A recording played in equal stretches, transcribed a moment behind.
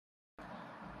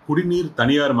குடிநீர்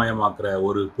தனியார் மயமாக்குற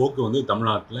ஒரு போக்கு வந்து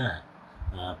தமிழ்நாட்டில்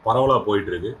பரவலாக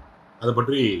போயிட்டு இருக்கு. அதை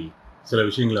பற்றி சில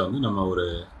விஷயங்களை வந்து நம்ம ஒரு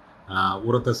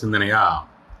உரத்த சிந்தனையாக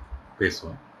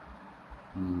பேசுவோம்.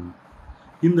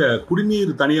 இந்த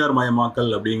குடிநீர் தனியார்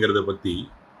மயமாக்கல் அப்படிங்கிறத பற்றி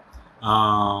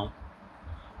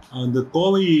இந்த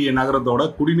கோவை நகரத்தோட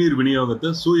குடிநீர்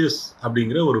விநியோகத்தை சூயஸ்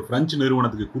அப்படிங்கிற ஒரு பிரெஞ்சு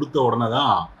நிறுவனத்துக்கு கொடுத்த உடனே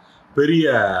தான் பெரிய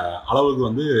அளவுக்கு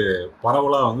வந்து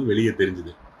பரவலாக வந்து வெளியே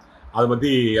தெரிஞ்சுது. அதை பற்றி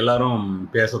எல்லாரும்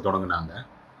பேச தொடங்கினாங்க.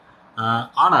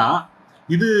 ஆனால்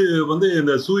இது வந்து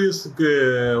இந்த சூயஸுக்கு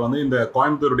வந்து இந்த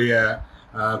கோயம்புத்தூருடைய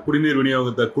குடிநீர்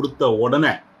விநியோகத்தை கொடுத்த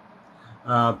உடனே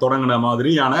தொடங்கின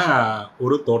மாதிரியான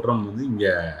ஒரு தோற்றம் வந்து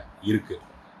இங்கே இருக்குது.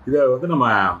 இதை வந்து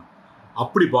நம்ம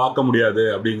அப்படி பார்க்க முடியாது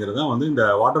அப்படிங்கிறது தான் வந்து இந்த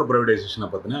வாட்டர் ப்ரைவேட்டைசேஷனை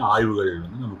பற்றின ஆய்வுகள்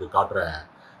வந்து நமக்கு காட்டுற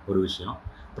ஒரு விஷயம்.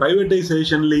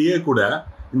 ப்ரைவேட்டைசேஷன்லேயே கூட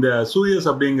இந்த சூயஸ்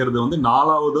அப்படிங்கிறது வந்து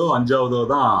 4வதோ 5வதோ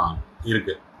தான்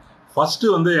இருக்குது. ஃபஸ்ட்டு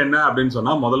வந்து என்ன அப்படின்னு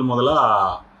சொன்னால் முதலாக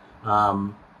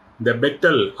இந்த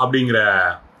பெக்டல் அப்படிங்கிற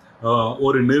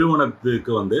ஒரு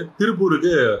நிறுவனத்துக்கு வந்து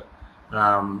திருப்பூருக்கு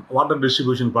வாட்டர்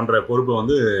டிஸ்ட்ரிபியூஷன் பண்ணுற பொறுப்பை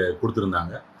வந்து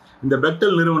கொடுத்துருந்தாங்க. இந்த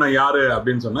பெக்டல் நிறுவனம் யார்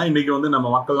அப்படின்னு சொன்னால் இன்றைக்கி வந்து நம்ம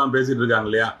மக்கள்லாம் பேசிகிட்டு இருக்காங்க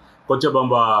இல்லையா,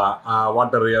 கொச்சபாம்பா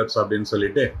வாட்டர் ரியாட்ஸ் அப்படின்னு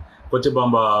சொல்லிட்டு,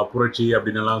 கொச்சபாம்பா புரட்சி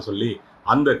அப்படின்னுலாம் சொல்லி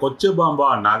அந்த கொச்சபாம்பா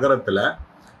நகரத்தில்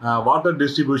வாட்டர்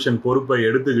டிஸ்ட்ரிபியூஷன் பொறுப்பை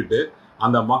எடுத்துக்கிட்டு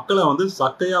அந்த மக்களை வந்து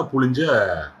சக்கையாக புழிஞ்ச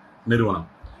நிறுவனம்.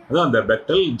 அதான் அந்த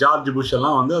பெக்டல். ஜார்ஜ் புஷ்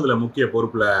எல்லாம் வந்து அதில் முக்கிய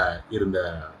பொறுப்பில் இருந்த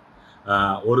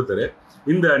ஒருத்தர்.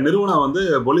 இந்த நிறுவனம் வந்து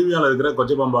பொலிவியாவில் இருக்கிற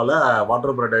கொச்சபாம்பாவில்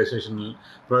வாட்டர்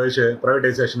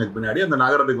ப்ரைவேட்டைசேஷனுக்கு பின்னாடி அந்த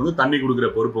நகரத்துக்கு வந்து தண்ணி கொடுக்குற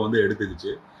பொறுப்பை வந்து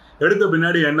எடுத்துக்கிச்சு. எடுத்த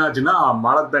பின்னாடி என்னாச்சுன்னா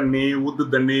மழை தண்ணி, ஊற்று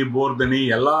தண்ணி, போர் தண்ணி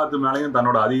எல்லாத்து மேலேயும்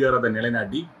தன்னோட அதிகாரத்தை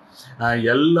நிலைநாட்டி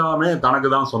எல்லாமே தனக்கு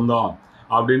தான் சொந்தம்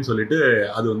அப்படின்னு சொல்லிட்டு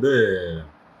அது வந்து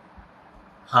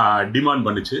டிமாண்ட்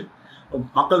பண்ணிச்சு.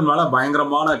 மக்கள் மேலே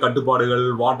பயங்கரமான கட்டுப்பாடுகள்,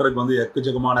 வாட்டருக்கு வந்து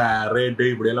எக்கச்சக்கமான ரேட்டு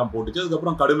இப்படியெல்லாம் போட்டுச்சு.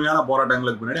 அதுக்கப்புறம் கடுமையான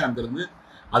போராட்டங்களுக்கு பின்னாடி அங்கிருந்து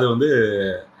அது வந்து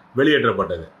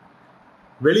வெளியேற்றப்பட்டது.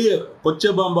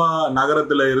 கொச்சபாம்பா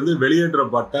நகரத்தில் இருந்து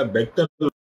வெளியேற்றப்பட்ட பெக்டல்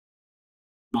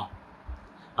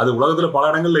அது உலகத்தில் பல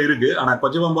இடங்கள்ல இருக்கு. ஆனால்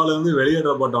கொச்சபாம்பால இருந்து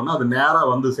வெளியேற்றப்பட்டோம்னா அது நேராக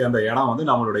வந்து சேர்ந்த இடம் வந்து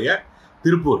நம்மளுடைய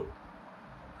திருப்பூர்.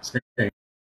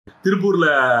 திருப்பூர்ல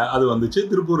அது வந்துச்சு.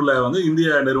 திருப்பூர்ல வந்து இந்திய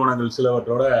நிறுவனங்கள்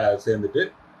சிலவற்றோட சேர்ந்துட்டு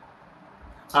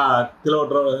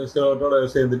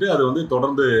அது வந்து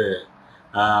தொடர்ந்து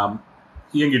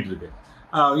இயங்கிட்டு இருக்கு.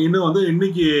 இன்னும் வந்து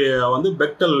இன்னைக்கு வந்து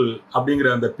பெக்டல் அப்படிங்கிற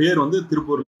அந்த பேர் வந்து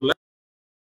திருப்பூர்ல.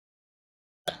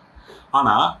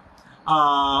 ஆனா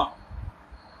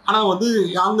வந்து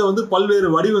அங்க வந்து பல்வேறு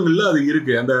வடிவங்கள்ல அது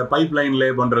இருக்கு. அந்த பைப் லைன் லே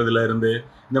பண்றதுல இருந்து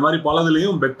இந்த மாதிரி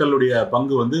பலதுலையும் பெக்டலுடைய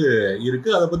பங்கு வந்து இருக்கு.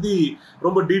 அதை பத்தி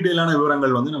ரொம்ப டீட்டெயிலான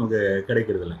விவரங்கள் வந்து நமக்கு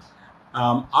கிடைக்கிறது இல்லை.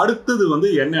 அடுத்தது வந்து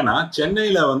என்னன்னா,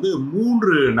 சென்னையில வந்து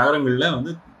 3 நகரங்கள்ல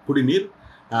வந்து குடிநீர்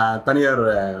தனியார்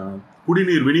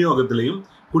குடிநீர் விநியோகத்திலையும்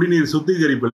குடிநீர்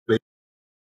சுத்திகரிப்பிலையும்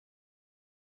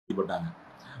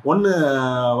ஒன்று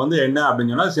வந்து என்ன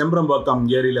அப்படின்னு சொன்னா, செம்பரம்பாக்கம்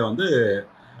ஏரியில வந்து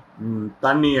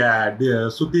தண்ணியை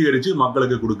சுத்திகரித்து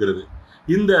மக்களுக்கு கொடுக்கறது.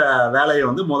 இந்த வேலையை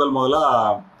வந்து முதலா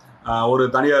ஒரு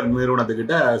தனியார்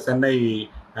நிறுவனத்துக்கிட்ட சென்னை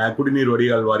குடிநீர்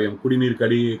வடிகால் வாரியம், குடிநீர்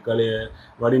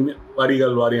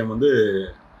வடிகால் வாரியம் வந்து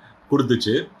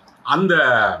கொடுத்துச்சு. அந்த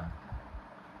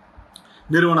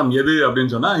நிறுவனம் எது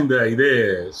அப்படின்னு சொன்னால் இதே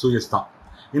சூயஸ் தான்.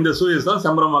 இந்த சூயஸ் தான்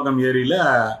செம்பரம்பாக்கம் ஏரியில்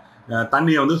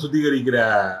தண்ணியை வந்து சுத்திகரிக்கிற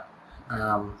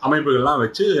அமைப்புகள்லாம்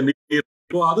வச்சு நீர்,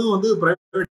 அதுவும் வந்து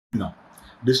பிரைவேட் தான்.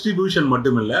 டிஸ்ட்ரிபியூஷன்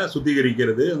மட்டும் இல்லை,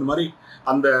 சுத்திகரிக்கிறது, அந்த மாதிரி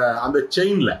அந்த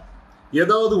செயினில்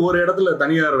ஏதாவது ஒரு இடத்துல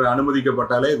தனியார்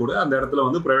அனுமதிக்கப்பட்டாலே கூட அந்த இடத்துல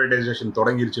வந்து ப்ரைவேட்டைசேஷன்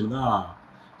தொடங்கிருச்சுன்னு தான்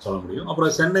சொல்ல முடியும்.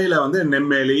 அப்புறம் சென்னையில் வந்து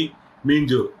நெம்மேலி,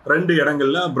 மீஞ்சூர் 2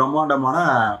 இடங்கள்ல பிரம்மாண்டமான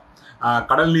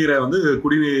கடல் நீரை வந்து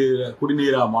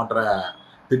குடிநீராக மாற்ற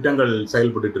திட்டங்கள்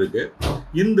செயல்பட்டு இருக்கு.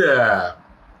 இந்த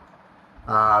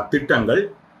திட்டங்கள்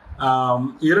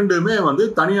 2மே வந்து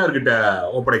தனியார்கிட்ட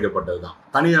ஒப்படைக்கப்பட்டது தான்.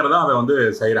 தனியார் தான் அதை வந்து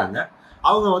செய்கிறாங்க.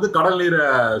 அவங்க வந்து கடல் நீரை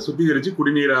சுத்திகரித்து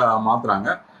குடிநீராக மாற்றுறாங்க.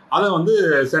 அதை வந்து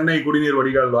சென்னை குடிநீர்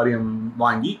வடிகால் வாரியம்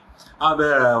வாங்கி அதை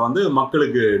வந்து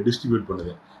மக்களுக்கு டிஸ்ட்ரிபியூட்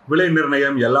பண்ணுது. விலை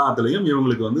நிர்ணயம் எல்லாத்துலேயும்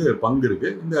இவங்களுக்கு வந்து பங்கு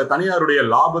இருக்குது. இந்த தனியாருடைய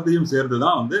லாபத்தையும் சேர்த்து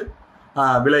தான் வந்து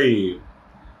விலை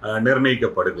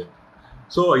நிர்ணயிக்கப்படுது.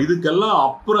 ஸோ இதுக்கெல்லாம்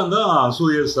அப்புறம் தான்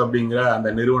சூயஸ் அப்படிங்கிற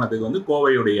அந்த நிறுவனத்துக்கு வந்து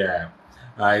கோவையுடைய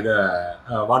இதை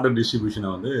வாட்டர்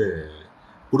டிஸ்ட்ரிபியூஷனை வந்து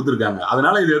கொடுத்துருக்காங்க.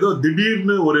 அதனால இது ஏதோ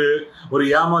திடீர்னு ஒரு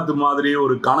ஏமாத்து மாதிரி,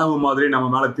 ஒரு கனவு மாதிரி நம்ம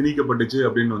மேலே திணிக்கப்பட்டுச்சு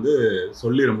அப்படின்னு வந்து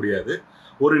சொல்லிட முடியாது.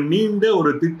 ஒரு நீண்ட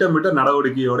ஒரு திட்டமிட்ட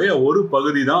நடவடிக்கையோடைய ஒரு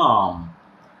பகுதி தான்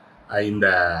இந்த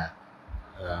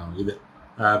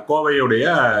கோவையுடைய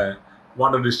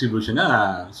வாட்டர் டிஸ்ட்ரிபியூஷனை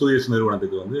சூயஸ்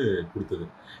நிறுவனத்துக்கு வந்து கொடுத்தது.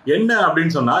 என்ன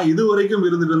அப்படின்னு சொன்னா, இதுவரைக்கும்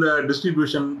இருந்துட்டு இருந்த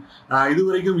டிஸ்ட்ரிபியூஷன்,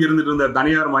 இதுவரைக்கும் இருந்துட்டு இருந்த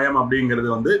தனியார் மயம் அப்படிங்கிறது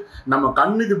வந்து நம்ம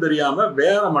கண்ணுக்கு தெரியாம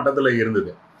வேற மட்டத்துல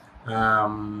இருந்தது.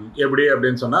 எப்படி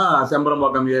அப்படின்னு சொன்னா,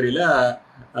 செம்பரம்பாக்கம் ஏரியில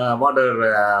வாட்டர்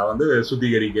வந்து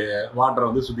வாட்டரை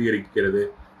வந்து சுத்திகரிக்கிறது,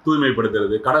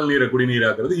 தூய்மைப்படுத்துறது, கடல் நீரை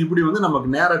குடிநீராக்குறது, இப்படி வந்து நமக்கு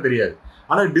நேரா தெரியாது.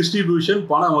 ஆனா டிஸ்ட்ரிபியூஷன்,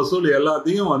 பண வசூல்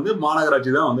எல்லாத்தையும் வந்து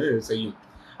மாநகராட்சி தான் வந்து செய்யும்.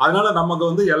 அதனால நமக்கு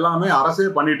வந்து எல்லாமே அரசே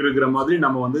பண்ணிட்டு இருக்கிற மாதிரி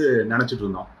நம்ம வந்து நினைச்சிட்டு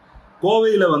இருந்தோம்.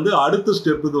 கோவையில வந்து அடுத்த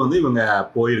ஸ்டெப்புக்கு வந்து இவங்க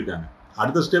போயிருக்காங்க.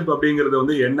 அடுத்த ஸ்டெப் அப்படிங்கிறது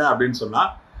வந்து என்ன அப்படின்னு சொன்னா,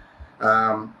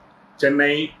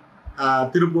 சென்னை,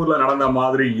 திருப்பூர்ல நடந்த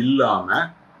மாதிரி இல்லாம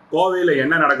கோவையில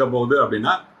என்ன நடக்க போகுது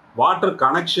அப்படின்னா, வாட்டர்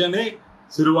கனெக்ஷனே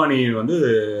சிறுவாணி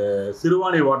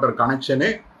வாட்டர் கனெக்ஷனே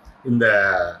இந்த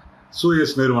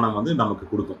சூயஸ் நிறுவனம் வந்து நமக்கு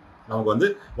கொடுக்கும். நமக்கு வந்து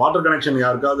வாட்டர் கனெக்ஷன்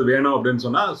யாருக்காவது வேணும் அப்படின்னு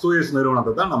சொன்னா சூயஸ்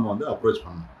நிறுவனத்தை தான் நம்ம வந்து அப்ரோச்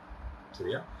பண்ணணும்.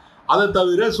 சரியா? அதை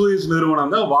தவிர சூயஸ்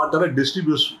நிறுவனம் தான் வாட்டரை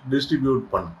டிஸ்ட்ரிபியூட்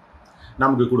பண்ணும்,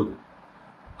 நமக்கு கொடுக்கும்.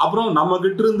 அப்புறம் நம்ம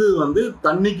கிட்ட இருந்து வந்து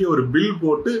தண்ணிக்கு ஒரு பில்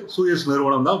போட்டு சூயஸ்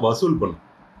நிறுவனம் தான் வசூல் பண்ணும்.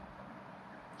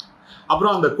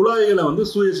 அப்புறம் அந்த குழாய்களை வந்து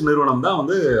சூயஸ் நிறுவனம் தான்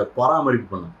வந்து பராமரிப்பு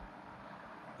பண்ணும்.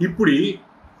 இப்படி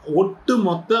ஒட்டு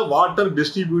மொத்த வாட்டர்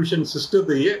டிஸ்ட்ரிபியூஷன்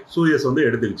சிஸ்டத்தையே சூயஸ் வந்து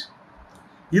எடுத்துக்கிச்சு.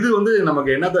 இது வந்து நமக்கு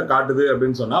என்னத்தை காட்டுது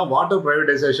அப்படின்னு சொன்னா, வாட்டர்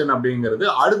பிரைவேடைசேஷன் அப்படிங்கிறது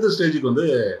அடுத்த ஸ்டேஜுக்கு வந்து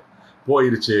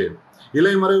போயிருச்சு.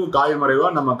 இலைமறைவு காய்மறைவா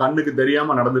நம்ம கண்ணுக்கு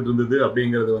தெரியாம நடந்துட்டு இருந்தது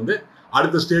அப்படிங்கிறது வந்து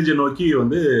அடுத்த ஸ்டேஜை நோக்கி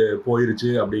வந்து போயிருச்சு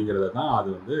அப்படிங்கிறத தான் அது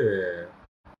வந்து.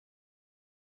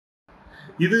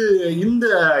 இந்த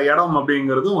இடம்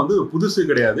அப்படிங்கிறதும் வந்து புதுசு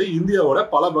கிடையாது. இந்தியாவோட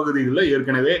பல பகுதிகளில்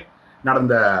ஏற்கனவே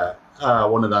நடந்த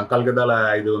ஒண்ணுதான். கல்கத்தால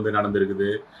இது வந்து நடந்திருக்குது,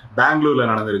 பெங்களூர்ல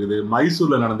நடந்திருக்குது,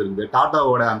 மைசூர்ல நடந்திருக்குது,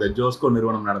 டாட்டாவோட அந்த ஜோஸ்கோ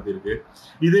நிறுவனம் நடந்திருக்கு.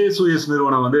 இதே சூயஸ்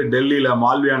நிறுவனம் வந்து டெல்லியில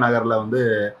மால்வியா நகர்ல வந்து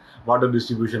வாட்டர்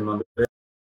டிஸ்ட்ரிபியூஷன் வந்து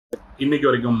இன்னைக்கு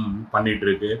வரைக்கும் பண்ணிட்டு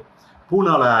இருக்கு.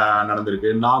 பூனால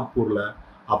நடந்திருக்கு, நாக்பூர்ல,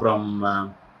 அப்புறம்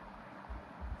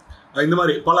இந்த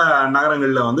மாதிரி பல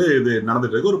நகரங்கள்ல வந்து இது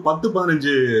நடந்துட்டு இருக்கு. ஒரு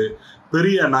 10-15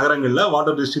 பெரிய நகரங்கள்ல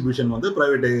வாட்டர் டிஸ்ட்ரிபியூஷன் வந்து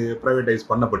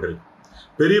பிரைவேடைஸ் பண்ணப்பட்டிருக்கு.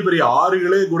 பெரிய பெரிய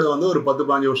ஆறுகளே கூட வந்து ஒரு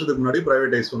 10-15 வருஷத்துக்கு முன்னாடி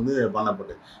பிரைவேடைஸ் வந்து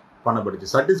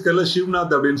பண்ணப்பட்டுச்சு. சத்தீஸ்கர்ல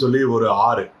சிவ்நாத் அப்படின்னு சொல்லி ஒரு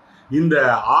ஆறு, இந்த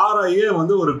ஆறையே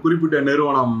வந்து ஒரு குறிப்பிட்ட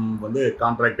நிறுவனம் வந்து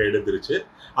கான்ட்ராக்ட் எடுத்துருச்சு.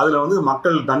 அதுல வந்து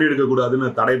மக்கள் தண்ணி எடுக்கக்கூடாதுன்னு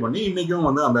தடை பண்ணி இன்னைக்கும்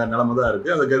வந்து அந்த நிலைமை தான் இருக்கு.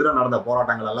 அதுக்கு எதிராக நடந்த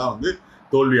போராட்டங்கள் எல்லாம் வந்து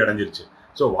தோல்வி அடைஞ்சிருச்சு.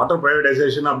 ஸோ வாட்டர்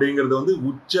பிரைவேடைசேஷன் அப்படிங்கிறது வந்து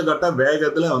உச்சகட்ட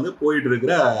வேகத்துல வந்து போயிட்டு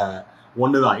இருக்கிற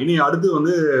ஒண்ணுதான். இனி அடுத்து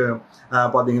வந்து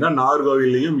பாத்தீங்கன்னா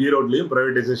நாகர்கோவிலையும் ஈரோட்லையும்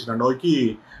பிரைவேடைசேஷனை நோக்கி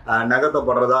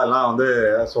நகர்த்தப்படுறதா எல்லாம் வந்து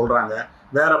சொல்றாங்க.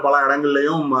 வேற பல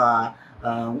இடங்கள்லையும்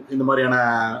இந்த மாதிரியான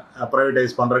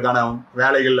பிரைவேடைஸ் பண்றதுக்கான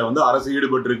வேலைகள்ல வந்து அரசு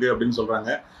ஈடுபட்டு இருக்கு அப்படின்னு சொல்றாங்க.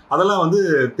 அதெல்லாம் வந்து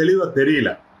தெளிவா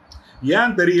தெரியல.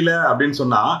 ஏன் தெரியல அப்படின்னு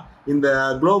சொன்னா, இந்த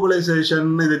குளோபலைசேஷன்,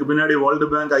 இதுக்கு பின்னாடி வேர்ல்டு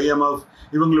பேங்க், IMF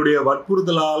இவங்களுடைய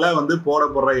வற்புறுத்தலால வந்து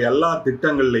போடப்படுற எல்லா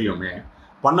திட்டங்கள்லையுமே,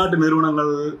 பன்னாட்டு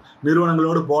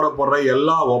நிறுவனங்களோடு போடப்படுற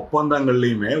எல்லா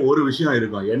ஒப்பந்தங்கள்லையுமே ஒரு விஷயம்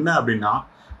இருக்கும். என்ன அப்படின்னா,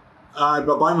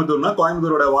 இப்ப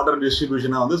கோயம்புத்தூரோட வாட்டர்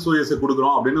டிஸ்ட்ரிபியூஷனை வந்து சூயஸை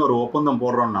கொடுக்குறோம் அப்படின்னு ஒரு ஒப்பந்தம்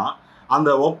போடுறோம்னா, அந்த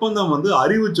ஒப்பந்தம் வந்து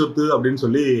அறிவு சொத்து அப்படின்னு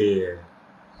சொல்லி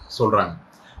சொல்றாங்க.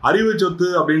 அறிவு சொத்து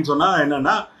அப்படின்னு சொன்னா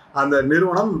என்னன்னா, அந்த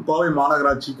நிறுவனம் கோவை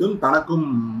மாநகராட்சிக்கும் தனக்கும்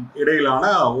இடையிலான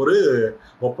ஒரு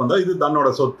ஒப்பந்தம். இது தன்னோட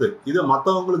சொத்து, இது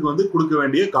மற்றவங்களுக்கு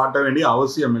வந்து காட்ட வேண்டிய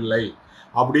அவசியம் இல்லை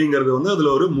அப்படிங்கிறது வந்து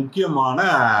அதுல ஒரு முக்கியமான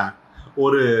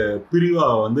ஒரு பிரிவா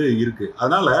வந்து இருக்கு.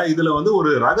 அதனால இதுல வந்து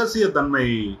ஒரு ரகசியத்தன்மை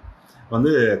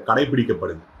வந்து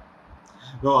கடைபிடிக்கப்படுது.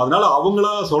 அதனால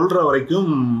அவங்களா சொல்ற வரைக்கும்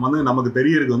வந்து நமக்கு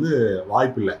தெரியறதுக்கு வந்து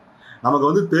வாய்ப்பு இல்லை. நமக்கு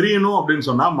வந்து தெரியணும் அப்படின்னு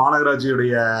சொன்னா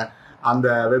மாநகராட்சியுடைய அந்த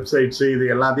வெப்சைட்ஸ் இது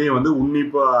எல்லாத்தையும் வந்து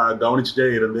உன்னிப்பா கவனிச்சுட்டே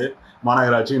இருந்து,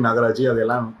 மாநகராட்சி, நகராட்சி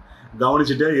அதெல்லாம்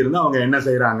கவனிச்சுட்டே இருந்து அவங்க என்ன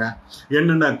செய்யறாங்க,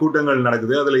 என்னென்ன கூட்டங்கள்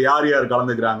நடக்குது, அதுல யார் யார்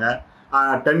கலந்துக்கிறாங்க,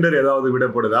 டெண்டர் ஏதாவது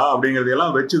விடப்படுதா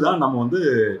அப்படிங்கிறதையெல்லாம் வச்சுதான் நம்ம வந்து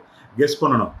கெஸ்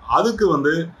பண்ணணும். அதுக்கு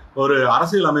வந்து ஒரு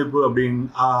அரசியல் அமைப்பு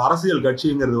அரசியல்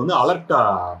கட்சிங்கிறது வந்து அலர்ட்டா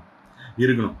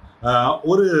இருக்கணும்.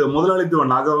 ஒரு முதலாளித்துவ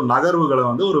நகர்வுகளை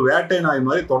வந்து ஒரு வேட்டை நாய்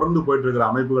மாதிரி தொடர்ந்து போயிட்டு இருக்கிற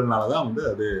அமைப்புகள்னாலதான் வந்து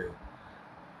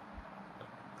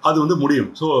அது வந்து முடியும்.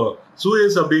 ஸோ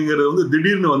சூயஸ் அப்படிங்கிறது வந்து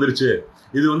திடீர்னு வந்துருச்சு,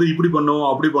 இது வந்து இப்படி பண்ணும்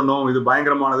அப்படி பண்ணும், இது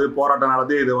பயங்கரமானது, போராட்டம்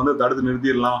நடத்தி இதை வந்து தடுத்து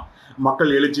நிறுத்திடலாம்,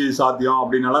 மக்கள் எழுச்சி சாத்தியம்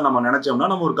அப்படின்னால நம்ம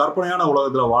நினைச்சோம்னா நம்ம ஒரு கற்பனையான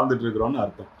உலகத்துல வாழ்ந்துட்டு இருக்கிறோம்னு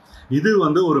அர்த்தம். இது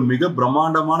வந்து ஒரு மிக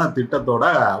பிரம்மாண்டமான திட்டத்தோட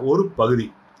ஒரு பகுதி.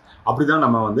 அப்படிதான்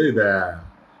நம்ம வந்து இதை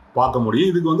பார்க்க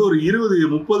முடியும். இதுக்கு வந்து ஒரு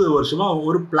 20-30 வருஷமா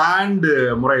ஒரு பிளான்டு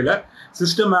முறையில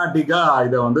சிஸ்டமேட்டிக்கா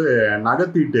இதை வந்து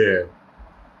நகர்த்திட்டு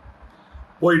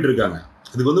போயிட்டு இருக்காங்க.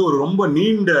 இதுக்கு வந்து ஒரு ரொம்ப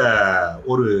நீண்ட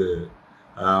ஒரு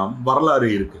வரலாறு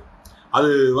இருக்கு. அது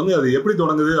எப்படி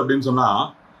தொடங்குது அப்படின்னு சொன்னா,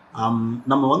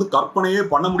 நம்ம வந்து கற்பனையே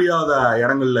பண்ண முடியாத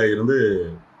இடங்கள்ல இருந்து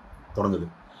தொடங்குது.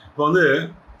 இப்போ வந்து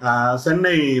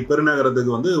சென்னை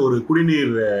பெருநகரத்துக்கு வந்து ஒரு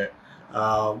குடிநீர்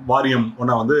வாரியம்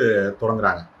ஒன்றை வந்து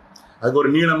தொடங்குறாங்க. அதுக்கு ஒரு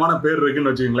நீளமான பேர்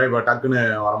இருக்குன்னு வச்சுக்கீங்களேன், இப்போ டக்குன்னு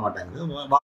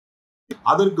வரமாட்டேங்குது.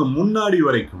 அதற்கு முன்னாடி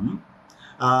வரைக்கும்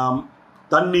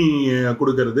தண்ணி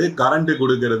கொடுக்கறது, கரண்ட்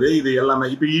கொடுக்கறது, இது எல்லாமே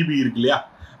இப்போ இபி இருக்கு இல்லையா,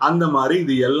 அந்த மாதிரி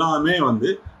இது எல்லாமே வந்து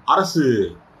அரசு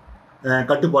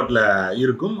கட்டுப்பாட்டில்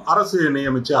இருக்கும். அரசு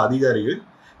நியமித்த அதிகாரிகள்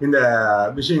இந்த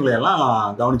விஷயங்களை எல்லாம்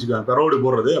கவனிச்சுக்குவாங்க. இப்போ ரோடு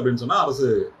போடுறது அப்படின்னு சொன்னால் அரசு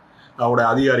அவருடைய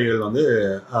அதிகாரிகள் வந்து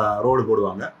ரோடு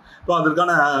போடுவாங்க. இப்போ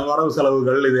அதற்கான வரவு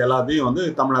செலவுகள் இது எல்லாத்தையும் வந்து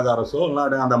தமிழக அரசோ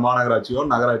இல்லை அந்த மாநகராட்சியோ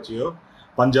நகராட்சியோ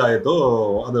பஞ்சாயத்தோ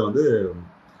அதை வந்து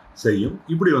செய்யும்.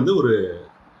 இப்படி வந்து ஒரு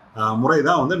முறை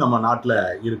தான் வந்து நம்ம நாட்டில்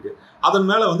இருக்கு. அதன்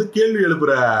மேலே வந்து கேள்வி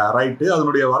எழுப்புகிற ரைட்டு,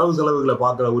 அதனுடைய வரவு செலவுகளை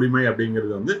பார்க்குற உரிமை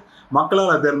அப்படிங்கிறது வந்து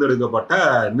மக்களால் தேர்ந்தெடுக்கப்பட்ட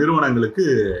நிறுவனங்களுக்கு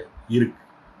இருக்கு.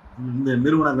 இந்த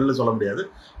நிறுவனங்கள்னு சொல்ல முடியாது,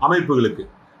 அமைப்புகளுக்கு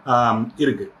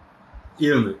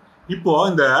இருந்து. இப்போ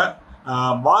இந்த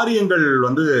வாரியங்கள்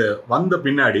வந்து வந்த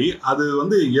பின்னாடி அது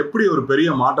வந்து எப்படி ஒரு பெரிய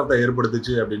மாற்றத்தை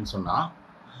ஏற்படுத்துச்சு அப்படின்னு சொன்னா,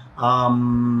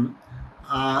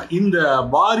 இந்த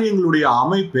வாரியங்களுடைய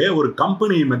அமைப்பே ஒரு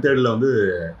கம்பெனி மெத்தடில் வந்து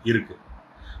இருக்கு.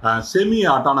 செமி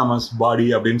ஆட்டானமஸ் பாடி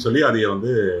அப்படின்னு சொல்லி அதை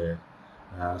வந்து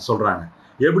சொல்றாங்க.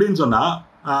 எப்படின்னு சொன்னா,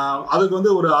 அதுக்கு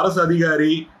வந்து ஒரு அரசு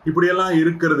அதிகாரி இப்படியெல்லாம்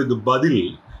இருக்கிறதுக்கு பதில்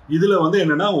இதுல வந்து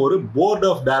என்னன்னா ஒரு போர்ட்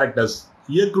ஆஃப் டைரக்டர்ஸ்,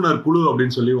 இயக்குனர் குழு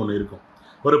அப்படின்னு சொல்லி ஒன்று இருக்கும்.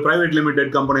 ஒரு பிரைவேட்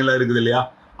லிமிடெட் கம்பெனில இருக்குது இல்லையா,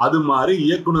 அது மாதிரி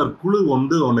இயக்குனர் குழு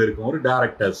ஒன்று இருக்கும். ஒரு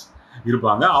டைரக்டர்ஸ்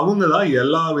இருப்பாங்க. அவங்க தான்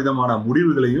எல்லா விதமான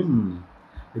முடிவுகளையும்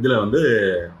இதுல வந்து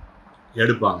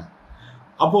எடுப்பாங்க.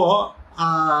 அப்போ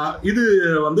இது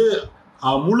வந்து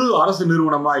முழு அரசு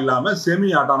நிறுவனமா இல்லாம செமி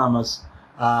ஆட்டானமஸ்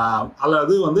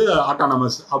அல்லது வந்து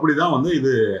ஆட்டானமஸ் அப்படிதான் வந்து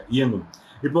இது இயங்கும்.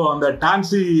 இப்போ அந்த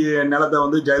டான்சி நிலத்தை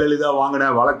வந்து ஜெயலலிதா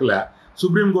வாங்கின வழக்குல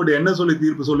சுப்ரீம் கோர்ட் என்ன சொல்லி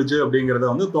தீர்ப்பு சொல்லிச்சு அப்படிங்கிறத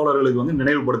வந்து தோழர்களுக்கு வந்து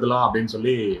நினைவுபடுத்தலாம் அப்படின்னு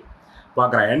சொல்லி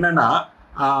பார்க்குறேன். என்னன்னா,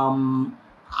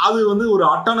 அது வந்து ஒரு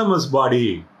ஆட்டானமஸ் பாடி,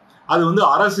 அது வந்து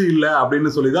அரசு இல்லை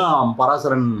அப்படின்னு சொல்லி தான்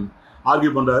பராசரன்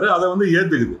ஆர்கியூ பண்றாரு. அதை வந்து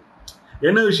ஏத்துக்குது.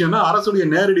 என்ன விஷயம்னா, அரசுடைய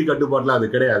நேரடி கட்டுப்பாட்டில் அது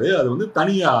கிடையாது, அது வந்து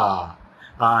தனியா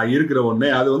இருக்கிற ஒன்று.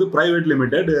 அது வந்து பிரைவேட்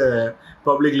லிமிடெட்,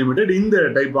 பப்ளிக் லிமிடெட், இந்த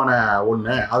டைப்பான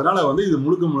ஒன்று. அதனால வந்து இது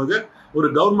முழுக்க முழுக்க ஒரு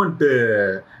கவர்மெண்ட்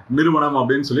நிறுவனம்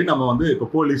அப்படின்னு சொல்லி நம்ம வந்து இப்போ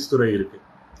போலீஸ் துறை இருக்கு,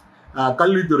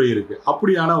 கல்வித்துறை இருக்கு,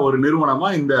 அப்படியான ஒரு நிறுவனமா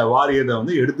இந்த வாரியத்தை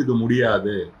வந்து எடுத்துக்க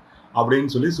முடியாது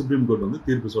அப்படின்னு சொல்லி சுப்ரீம் கோர்ட் வந்து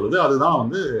தீர்ப்பு சொல்லுது. அதுதான்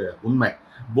வந்து உண்மை.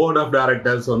 போர்ட் ஆஃப்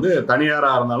டைரக்டர்ஸ் வந்து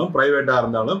தனியாராக இருந்தாலும் பிரைவேட்டாக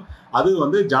இருந்தாலும் அது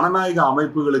வந்து ஜனநாயக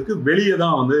அமைப்புகளுக்கு வெளியே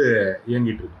தான் வந்து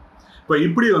இயங்கிட்டு இருக்கு. இப்போ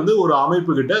இப்படி வந்து ஒரு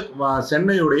அமைப்பு கிட்ட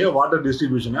சென்னையுடைய வாட்டர்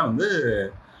டிஸ்ட்ரிபியூஷனை வந்து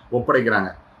ஒப்படைக்கிறாங்க.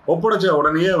 ஒப்படைச்ச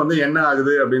உடனே வந்து என்ன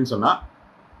ஆகுது அப்படின்னு சொன்னா,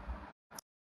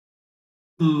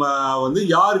 வந்து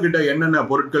யார்கிட்ட என்னென்ன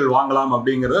பொருட்கள் வாங்கலாம்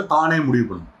அப்படிங்கிறத தானே முடிவு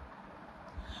பண்ணும்.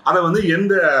 அதை வந்து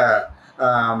எந்த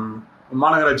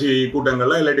மாநகராட்சி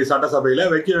கூட்டங்கள்ல இல்லாட்டி சட்டசபையில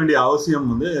வைக்க வேண்டிய அவசியம்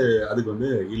வந்து அதுக்கு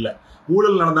வந்து இல்லை.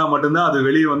 ஊழல் நடந்தால் மட்டும்தான் அது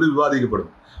வெளியே வந்து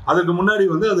விவாதிக்கப்படும். அதுக்கு முன்னாடி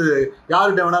வந்து அது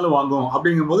யார்கிட்ட வேணாலும் வாங்கும்.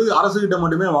 அப்படிங்கும்போது அரசுகிட்ட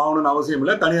மட்டுமே வாங்கணும்னு அவசியம்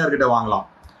இல்லை, தனியார்கிட்ட வாங்கலாம்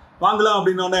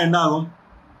அப்படின்னா என்ன ஆகும்?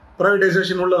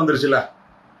 பிரைவேடைசேஷன் உள்ள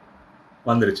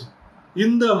வந்துருச்சு.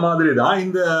 இந்த மாதிரி தான்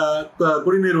இந்த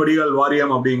குடிநீர் வடிகால்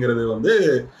வாரியம் அப்படிங்கிறது வந்து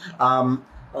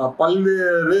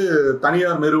பல்வேறு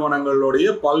தனியார் நிறுவனங்களுடைய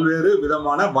பல்வேறு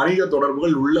விதமான வணிக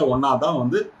தொடர்புகள் உள்ள ஒன்னா தான்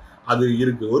வந்து அது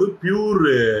இருக்கு. ஒரு பியூர்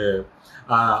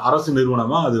அரசு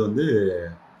நிறுவனமா அது வந்து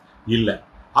இல்லை.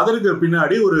 அதற்கு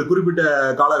பின்னாடி ஒரு குறிப்பிட்ட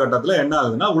காலகட்டத்தில் என்ன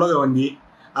ஆகுதுன்னா, உலக வங்கி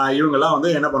இவங்கெல்லாம் வந்து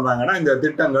என்ன பண்றாங்கன்னா, இந்த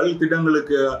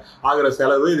திட்டங்களுக்கு ஆகிற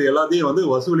செலவு இது எல்லாத்தையும் வந்து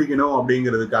வசூலிக்கணும்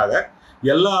அப்படிங்கிறதுக்காக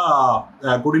எல்லா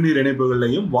குடிநீர்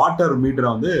இணைப்புகள்லையும் வாட்டர் மீட்டரை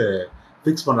வந்து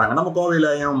ஃபிக்ஸ் பண்ணுறாங்க. நம்ம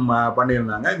கோவையிலையும்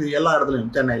பண்ணியிருந்தாங்க. இது எல்லா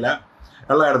இடத்துலையும், சென்னையில்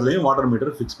எல்லா இடத்துலையும் வாட்டர்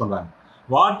மீட்டர் ஃபிக்ஸ் பண்ணுறாங்க.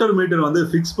 வாட்டர் மீட்டர் வந்து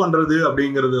ஃபிக்ஸ் பண்ணுறது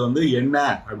அப்படிங்கிறது வந்து என்ன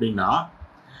அப்படின்னா,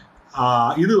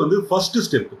 இது வந்து ஃபர்ஸ்ட்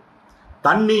ஸ்டெப்.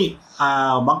 தண்ணி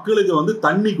மக்களுக்கு வந்து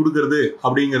தண்ணி கொடுக்கறது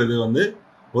அப்படிங்கிறது வந்து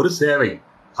ஒரு சேவை.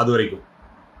 அது வரைக்கும்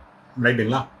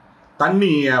ரைட்டுங்களா?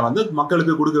 தண்ணியை வந்து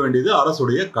மக்களுக்கு கொடுக்க வேண்டியது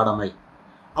அரசுடைய கடமை.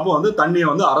 அப்போ வந்து தண்ணியை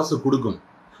வந்து அரசு கொடுக்கும்.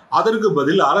 அதற்கு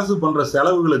பதில் அரசு பண்ற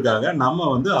செலவுகளுக்காக நம்ம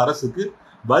வந்து அரசுக்கு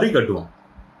வரி கட்டுவோம்.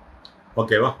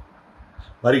 ஓகேவா?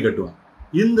 வரி கட்டுவோம்.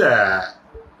 இந்த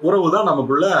உறவு தான்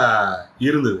நமக்குள்ள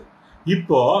இருந்தது.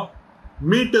 இப்போ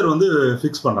மீட்டர் வந்து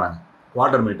ஃபிக்ஸ் பண்றாங்க,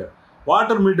 வாட்டர்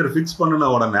மீட்டர் ஃபிக்ஸ் பண்ணின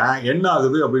உடனே என்ன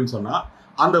ஆகுது அப்படின்னு சொன்னா,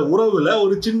 அந்த உறவுல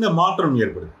ஒரு சின்ன மாற்றம்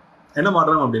ஏற்படுது. என்ன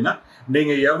மாற்றம் அப்படின்னா,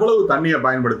 நீங்க எவ்வளவு தண்ணியை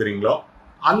பயன்படுத்துறீங்களோ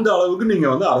அந்த அளவுக்கு நீங்க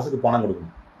வந்து அரசுக்கு பணம்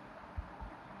கொடுக்கணும்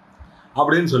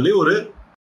அப்படின்னு சொல்லி ஒரு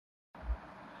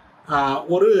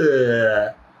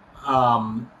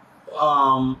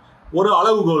ஒரு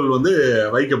அளவுகோல் வந்து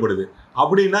வைக்கப்படுது.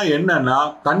 அப்படின்னா என்னன்னா,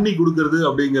 தண்ணி கொடுக்கறது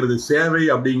அப்படிங்கிறது சேவை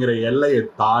அப்படிங்கிற எல்லையை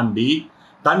தாண்டி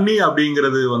தண்ணி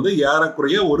அப்படிங்கிறது வந்து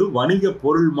ஏறக்குறைய ஒரு வணிக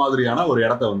பொருள் மாதிரியான ஒரு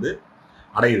இடத்த வந்து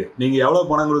அடையுது. நீங்க எவ்வளவு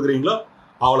பணம் கொடுக்குறீங்களோ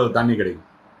அவ்வளவு தண்ணி கிடைக்கும்.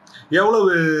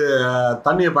 எவ்வளவு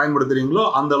தண்ணியை பயன்படுத்துறீங்களோ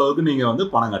அந்த அளவுக்கு நீங்க வந்து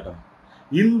பணம் கட்டணும்.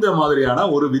 இந்த மாதிரியான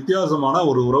ஒரு வித்தியாசமான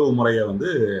ஒரு உறவு முறையை வந்து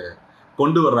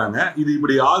கொண்டு வர்றாங்க. இது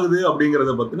இப்படி ஆகுது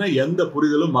அப்படிங்கிறத பத்தின எந்த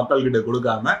புரிதலும் மக்கள் கிட்ட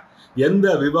கொடுக்காம, எந்த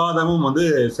விவாதமும் வந்து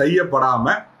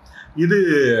செய்யப்படாம இது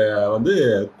வந்து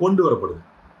கொண்டு வரப்படுது.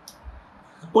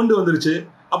 கொண்டு வந்துருச்சு.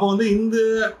 அப்போ வந்து இந்த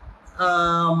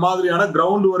மாதிரியான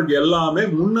கிரவுண்ட் ஒர்க் எல்லாமே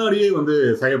முன்னாடியே வந்து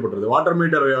செய்யப்பட்டுருது. வாட்டர்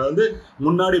மீட்டர் வந்து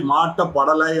முன்னாடி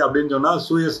மாட்டப்படலை அப்படின்னு சொன்னா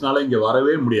சூயஸ்னால இங்க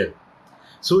வரவே முடியாது.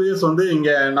 சூயஸ் வந்து இங்க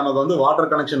நமக்கு வந்து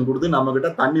வாட்டர் கனெக்ஷன் கொடுத்து நம்ம கிட்ட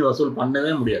தண்ணி வசூல்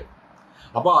பண்ணவே முடியாது.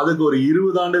 அப்போ அதுக்கு ஒரு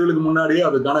 20 ஆண்டுகளுக்கு முன்னாடியே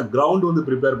அதுக்கான கிரவுண்ட் வந்து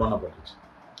ப்ரிப்பேர் பண்ணப்பட்டுச்சு.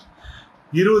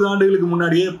 20 ஆண்டுகளுக்கு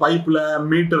முன்னாடியே பைப்ல,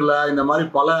 மீட்டர்ல இந்த மாதிரி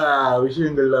பல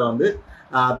விஷயங்கள்ல வந்து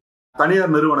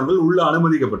தனியார் நிறுவனங்கள் உள்ள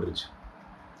அனுமதிக்கப்பட்டுருச்சு.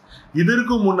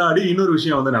 இதற்கு முன்னாடி இன்னொரு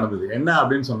விஷயம் வந்து நடந்தது. என்ன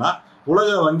அப்படின்னு சொன்னா, உலக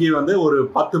வங்கி வந்து ஒரு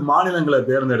 10 மாநிலங்களை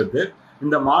தேர்ந்தெடுத்து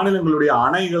இந்த மாநிலங்களுடைய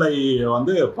அணைகளை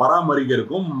வந்து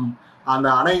பராமரிக்கிறதுக்கும் அந்த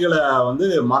அணைகளை வந்து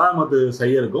மராமத்து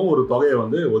செய்யறதுக்கும் ஒரு தொகையை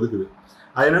வந்து ஒதுக்குது.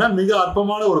 அது என்னன்னா மிக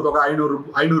அற்பமான ஒரு தொகை,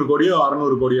 500 கோடியோ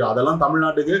 600 கோடியோ. அதெல்லாம்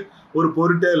தமிழ்நாட்டுக்கு ஒரு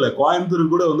பொருட்டே இல்லை.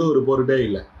 கோயம்புத்தூருக்கு கூட வந்து ஒரு பொருட்டே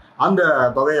இல்லை. அந்த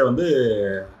தொகையை வந்து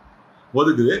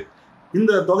ஒதுக்குது.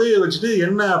 இந்த தொகையை வச்சுட்டு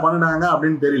என்ன பண்ணினாங்க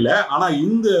அப்படின்னு தெரியல. ஆனா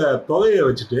இந்த தொகையை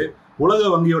வச்சுட்டு உலக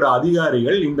வங்கியோட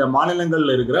அதிகாரிகள் இந்த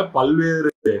மாநிலங்கள்ல இருக்கிற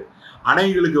பல்வேறு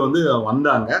அணைகளுக்கு வந்து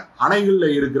வந்தாங்க. அணைகள்ல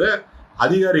இருக்கிற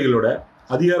அதிகாரிகளோட,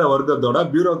 அதிகார வர்க்கத்தோட,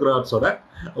 பியூரோகிராட்ஸோட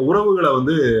உறவுகளை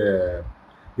வந்து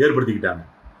ஏற்படுத்திக்கிட்டாங்க.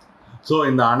 ஸோ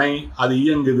இந்த அணை அது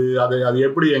இயங்குது, அது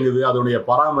எப்படி இயங்குது, அதனுடைய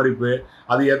பராமரிப்பு,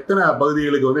 அது எத்தனை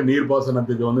பகுதிகளுக்கு வந்து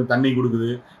நீர்ப்பாசனத்துக்கு வந்து தண்ணி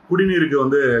கொடுக்குது, குடிநீருக்கு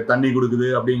வந்து தண்ணி கொடுக்குது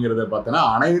அப்படிங்கிறத பார்த்தோன்னா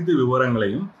அனைத்து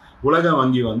விவரங்களையும் உலக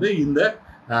வங்கி வந்து இந்த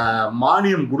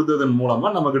மானியம் கொடுத்ததன் மூலமா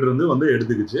நம்மகிட்ட இருந்து வந்து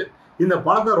எடுத்துக்கிச்சு. இந்த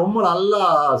பணத்தை ரொம்ப நல்லா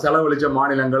செலவழிச்ச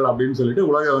மாநிலங்கள் அப்படின்னு சொல்லிட்டு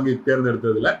உலக வங்கி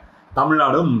தேர்ந்தெடுத்ததுல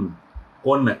தமிழ்நாடும்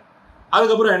ஒன்று.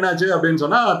 அதுக்கப்புறம் என்னாச்சு அப்படின்னு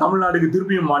சொன்னா, தமிழ்நாட்டுக்கு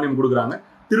திருப்பியும் மானியம் கொடுக்குறாங்க.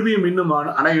 திருப்பியும் இன்னும்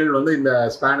அணைகள் வந்து இந்த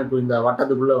ஸ்பேனுக்கு, இந்த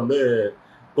வட்டத்துக்குள்ள வந்து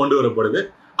கொண்டு வரப்படுது.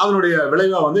 அதனுடைய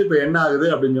விளைவா வந்து இப்ப என்ன ஆகுது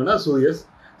அப்படின்னு சொன்னா, சூயஸ்,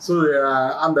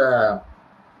 அந்த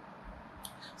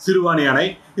சிறுவாணி அணை,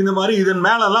 இந்த மாதிரி இதன்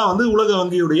மேலெல்லாம் வந்து உலக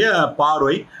வங்கியுடைய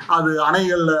பார்வை, அது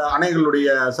அணைகளுடைய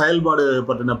செயல்பாடு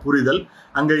பற்றின புரிதல்,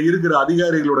 அங்க இருக்கிற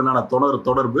அதிகாரிகளுடனான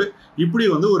தொடர்பு, இப்படி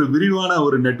வந்து ஒரு விரிவான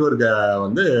ஒரு நெட்வொர்க்கை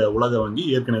வந்து உலக வங்கி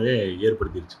ஏற்கனவே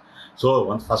ஏற்படுத்திடுச்சு. ஸோ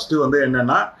ஃபர்ஸ்ட் வந்து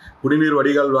என்னன்னா, குடிநீர்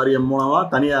வடிகால் வாரியம் மூலமா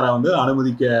தனியாரை வந்து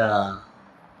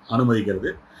அனுமதிக்கிறது,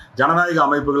 ஜனநாயக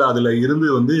அமைப்புகளை அதுல இருந்து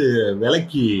வந்து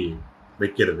விலக்கி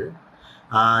வைக்கிறது.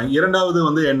 இரண்டாவது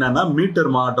வந்து என்னன்னா,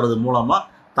 மீட்டர் மாற்றுறது மூலமா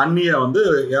தண்ணியை வந்து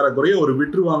ஏறக்குறைய ஒரு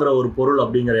விற்று வாங்குற ஒரு பொருள்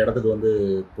அப்படிங்கிற இடத்துக்கு வந்து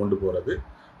கொண்டு போறது.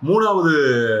 மூணாவது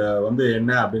வந்து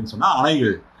என்ன அப்படின்னு சொன்னா,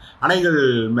 அணைகள்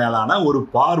மேலான ஒரு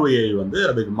பார்வையை வந்து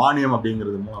அதுக்கு மானியம்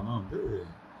அப்படிங்கிறது மூலமா வந்து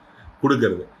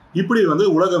கொடுக்கறது. இப்படி வந்து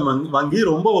உலக வங்கி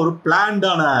ரொம்ப ஒரு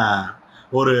பிளான்டான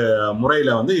ஒரு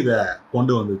முறையில வந்து இதை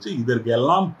கொண்டு வந்துச்சு. இதற்கு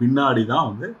எல்லாம் பின்னாடி தான்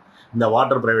வந்து இந்த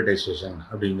வாட்டர் பிரைவேடைசேஷன்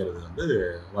அப்படிங்கிறது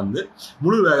வந்து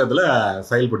முழு வேகத்துல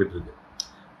செயல்பட்டு இருக்கு.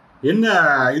 என்ன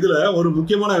இதுல ஒரு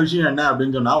முக்கியமான விஷயம் என்ன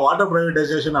அப்படின்னு சொன்னா, வாட்டர்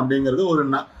பிரைவேடைசேஷன் அப்படிங்கிறது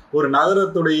ஒரு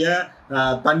நகரத்துடைய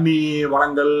தண்ணி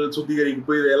வளங்கள்,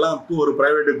 சுத்திகரிப்பு, இதெல்லாம் ஒரு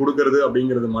பிரைவேட்டு கொடுக்கறது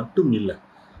அப்படிங்கிறது மட்டும் இல்லை.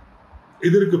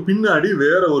 இதற்கு பின்னாடி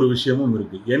வேற ஒரு விஷயமும்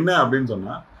இருக்கு. என்ன அப்படின்னு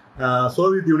சொன்னா,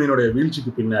 சோவியத் யூனியனுடைய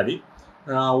வீழ்ச்சிக்கு பின்னாடி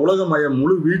உலகமயம்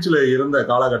முழு வீழ்ச்சியில இருந்த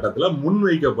காலகட்டத்தில்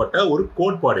முன்வைக்கப்பட்ட ஒரு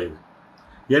கோட்பாடு இது.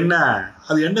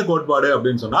 அது என்ன கோட்பாடு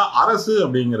அப்படின்னு சொன்னா, அரசு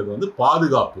அப்படிங்கிறது வந்து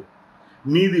பாதுகாப்பு,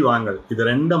 நீதி வழங்கல், இது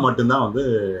ரெண்டை மட்டும்தான் வந்து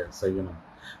செய்யணும்.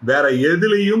 வேற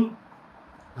எதுலையும்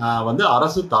வந்து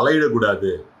அரசு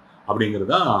தலையிடக்கூடாது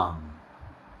அப்படிங்கிறது தான்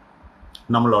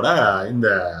நம்மளோட இந்த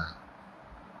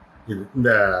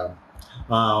இந்த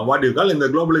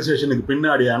குளோபலைசேஷனுக்கு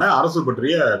பின்னாடியான அரசு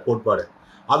பற்றிய கோட்பாடு.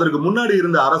 அதற்கு முன்னாடி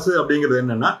இருந்த அரசு அப்படிங்கிறது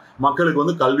என்னன்னா, மக்களுக்கு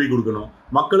வந்து கல்வி கொடுக்கணும்,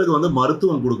 மக்களுக்கு வந்து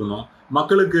மருத்துவம் கொடுக்கணும்,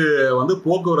 மக்களுக்கு வந்து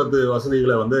போக்குவரத்து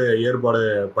வசதிகளை வந்து ஏற்பாடு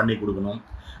பண்ணி கொடுக்கணும்.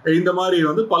 இந்த மாதிரி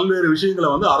வந்து பல்வேறு விஷயங்களை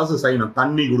வந்து அரசு செய்யணும்.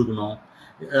 தண்ணி கொடுக்கணும்,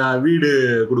 வீடு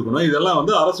கொடுக்கணும். இதெல்லாம்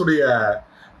வந்து அரசுடைய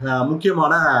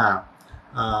முக்கியமான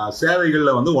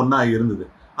சேவைகளில் வந்து ஒன்றா இருந்தது.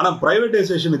 ஆனால்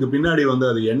பிரைவேட்டைசேஷனுக்கு பின்னாடி வந்து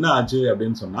அது என்ன ஆச்சு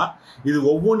அப்படின்னு சொன்னால், இது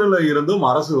ஒவ்வொன்றில் இருந்தும்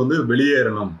அரசு வந்து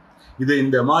வெளியேறணும்,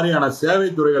 இந்த மாதிரியான சேவை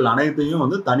துறைகள் அனைத்தையும்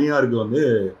வந்து தனியாருக்கு வந்து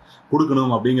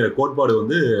கொடுக்கணும் அப்படிங்கிற கோட்பாடு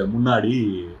வந்து முன்னாடி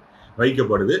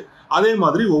வைக்கப்படுது. அதே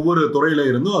மாதிரி ஒவ்வொரு துறையில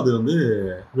இருந்தும் அது வந்து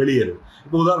வெளியேறுது.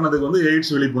 இப்போ உதாரணத்துக்கு வந்து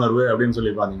எய்ட்ஸ் விழிப்புணர்வு அப்படின்னு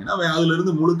சொல்லி பார்த்தீங்கன்னா, அதுல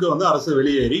இருந்து முழுக்க வந்து அரசு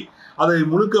வெளியேறி அதை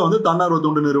முழுக்க வந்து தன்னார்வ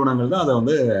தொண்டு நிறுவனங்கள் தான் அதை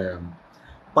வந்து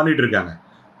பண்ணிட்டு இருக்காங்க.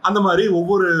 அந்த மாதிரி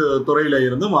ஒவ்வொரு துறையில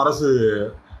இருந்தும் அரசு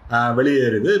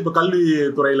வெளியேறுது. இப்போ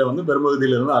கல்வித்துறையில வந்து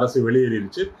பெரும்பகுதியிலிருந்து அரசு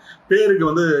வெளியேறிடுச்சு. பேருக்கு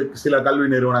வந்து சில கல்வி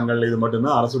நிறுவனங்கள் இது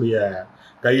மட்டும்தான் அரசுடைய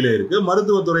கையில் இருக்கு.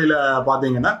 மருத்துவத்துறையில்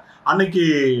பார்த்தீங்கன்னா அன்னைக்கு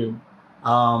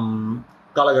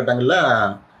காலகட்டங்களில்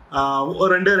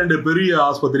ஒரு ரெண்டு பெரிய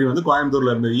ஆஸ்பத்திரி வந்து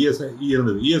கோயம்புத்தூர்ல இருந்து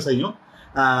இஎஸ்ஐயும்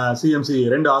சிஎம்சி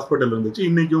 2 ஹாஸ்பிட்டல் இருந்துச்சு.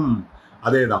 இன்னைக்கும்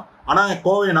அதே தான். ஆனால்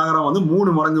கோவை நகரம் வந்து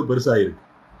 3 மடங்கு பெருசாயிருக்கு.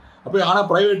 அப்போ ஆனால்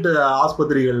பிரைவேட்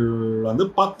ஆஸ்பத்திரிகள் வந்து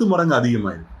 10 மடங்கு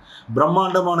அதிகமாயிருக்கு.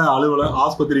 பிரம்மாண்டமான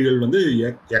ஆஸ்பத்திரிகள் வந்து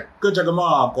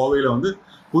எக்கச்சக்கமாக கோவையில் வந்து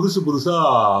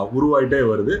புதுசாக உருவாயிட்டே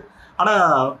வருது.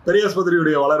 ஆனால் பெரிய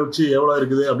ஆஸ்பத்திரியுடைய வளர்ச்சி எவ்வளோ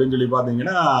இருக்குது அப்படின்னு சொல்லி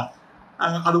பார்த்தீங்கன்னா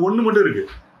அது ஒன்று மட்டும் இருக்குது,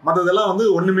 மற்றதெல்லாம் வந்து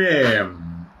ஒன்றுமே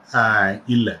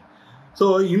இல்லை. ஸோ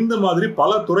இந்த மாதிரி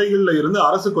பல துறைகளில் இருந்து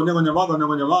அரசு கொஞ்சம்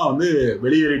கொஞ்சமாக வந்து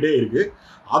வெளியேறிட்டே இருக்கு.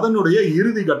 அதனுடைய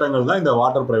இறுதி கட்டங்கள் தான் இந்த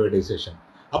வாட்டர் பிரைவேட்டைசேஷன்.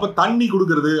 அப்போ தண்ணி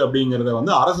கொடுக்கறது அப்படிங்கிறத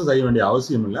வந்து அரசு செய்ய வேண்டிய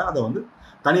அவசியம் இல்லை, அதை வந்து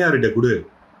தனியார்கிட்ட கொடு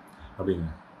அப்படிங்க.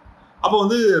 அப்போ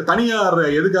வந்து தனியார்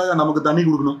எதுக்காக நமக்கு தண்ணி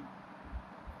கொடுக்கணும்?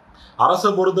 அரசை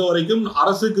பொறுத்த வரைக்கும்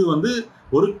அரசுக்கு வந்து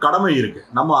ஒரு கடமை இருக்கு.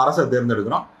 நம்ம அரசை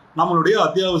தேர்ந்தெடுக்கிறோம், நம்மளுடைய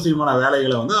அத்தியாவசியமான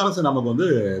வேலைகளை வந்து அரசு நமக்கு வந்து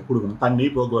கொடுக்கணும். தண்ணி,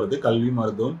 போக்குவரத்து, கல்வி,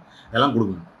 மருத்துவம் எல்லாம்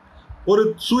கொடுக்கணும். ஒரு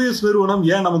சூயஸ் நிறுவனம்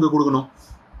ஏன் நமக்கு கொடுக்கணும்?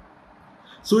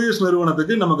 சூயஸ்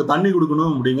நிறுவனத்துக்கு நமக்கு தண்ணி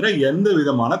கொடுக்கணும் அப்படிங்கிற எந்த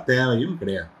விதமான தேவையும்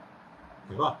கிடையாது.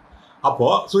 ஓகேவா? அப்போ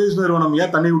சூயஸ் நிறுவனம்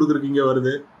ஏன் தண்ணி கொடுக்கறதுக்கு இங்கே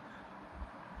வருது?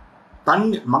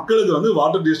 தண்ணி மக்களுக்கு வந்து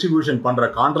வாட்டர் டிஸ்ட்ரிபியூஷன் பண்ற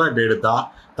கான்ட்ராக்ட் எடுத்தா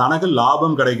தனக்கு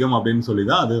லாபம் கிடைக்கும் அப்படின்னு சொல்லி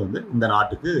தான் அது வந்து இந்த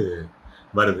நாட்டுக்கு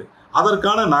வருது.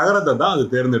 அதற்கான நகரத்தை தான் அது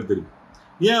தேர்ந்தெடுத்திருக்கு.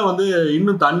 ஏன் வந்து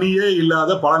இன்னும் தண்ணியே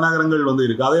இல்லாத பல நகரங்கள் வந்து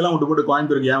இருக்கு, அதையெல்லாம் விட்டு போட்டு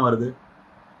கோயம்புத்தூருக்கு ஏன் வருது?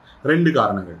 2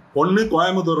 காரணங்கள். ஒன்று,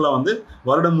 கோயம்புத்தூர்ல வந்து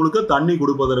வருடம் முழுக்க தண்ணி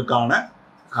கொடுப்பதற்கான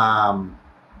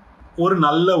ஒரு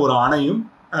நல்ல ஒரு அணையும்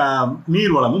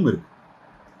நீர்வளமும் இருக்கு.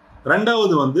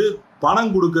 2வது வந்து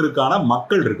பணம் கொடுக்கறதுக்கான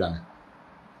மக்கள் இருக்காங்க.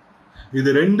 இது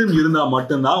 2ம் இருந்தால்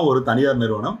மட்டும்தான் ஒரு தனியார்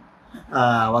நிறுவனம்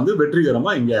வந்து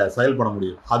வெற்றிகரமாக இங்கே செயல்பட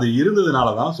முடியும். அது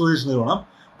இருந்ததுனால தான் சூயஸ் நிறுவனம்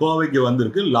கோவைக்கு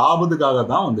வந்திருக்கு. லாபத்துக்காக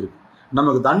தான் வந்திருக்கு.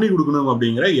 நமக்கு தண்ணி கொடுக்கணும்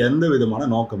அப்படிங்கிற எந்த விதமான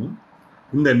நோக்கமும்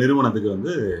இந்த நிறுவனத்துக்கு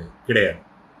வந்து கிடையாது.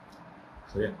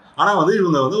 சரியா? ஆனால் வந்து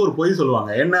இவங்க வந்து ஒரு பொய்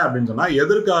சொல்லுவாங்க. என்ன அப்படின்னு சொன்னால்,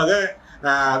 எதற்காக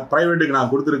பிரைவேட்டுக்கு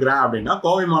நான் கொடுத்துருக்குறேன் அப்படின்னா,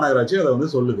 கோவை மாநகராட்சி அதை வந்து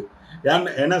சொல்லுது.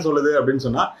 என்ன சொல்லுது அப்படின்னு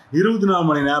சொன்னால், 24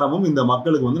 மணி நேரமும் இந்த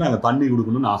மக்களுக்கு வந்து நாங்கள் தண்ணி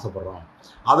கொடுக்கணும்னு ஆசைப்படுறோம்.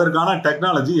 அதற்கான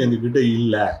டெக்னாலஜி எங்ககிட்ட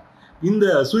இல்லை, இந்த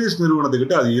சூயஸ்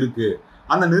நிறுவனத்துக்கிட்ட அது இருக்கு.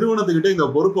 அந்த நிறுவனத்துக்கிட்ட இந்த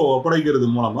பொறுப்பை ஒப்படைக்கிறது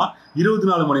மூலமா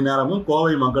 24 மணி நேரமும்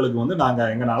கோவை மக்களுக்கு வந்து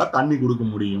நாங்கள் எங்களால தண்ணி கொடுக்க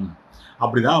முடியும்.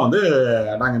 அப்படிதான் வந்து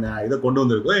நாங்கள் இதை கொண்டு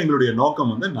வந்திருக்கோம். எங்களுடைய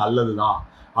நோக்கம் வந்து நல்லது தான்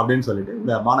அப்படின்னு சொல்லிட்டு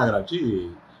இந்த மாநகராட்சி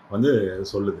வந்து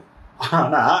சொல்லுது.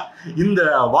 ஆனா இந்த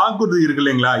வாக்குறுதி இருக்கு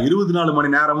இல்லைங்களா, 24 மணி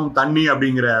நேரமும் தண்ணி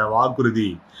அப்படிங்கிற வாக்குறுதி,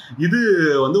 இது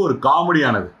வந்து ஒரு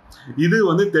காமெடியானது. இது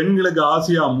வந்து தென்கிழக்கு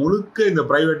ஆசியா முழுக்க இந்த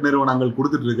பிரைவேட் நிறுவனங்கள்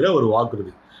கொடுத்துட்டு இருக்கிற ஒரு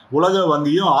வாக்குறுதி. உலக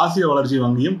வங்கியும் ஆசிய வளர்ச்சி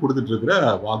வங்கியும் கொடுத்துட்டு இருக்கிற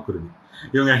வாக்குறுதி.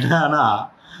 இவங்க என்னன்னா,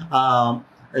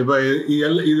 இப்போ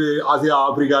இது ஆசியா,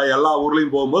 ஆப்பிரிக்கா எல்லா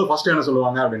ஊர்லயும் போகும்போது ஃபர்ஸ்ட் என்ன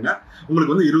சொல்லுவாங்க அப்படின்னா,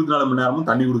 உங்களுக்கு வந்து 24 மணி நேரமும்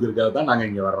தண்ணி கொடுக்கறதுக்காக தான் நாங்கள்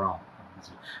இங்கே வர்றோம்.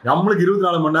 நம்மளுக்கு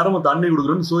 24 மணி நேரமும் தண்ணி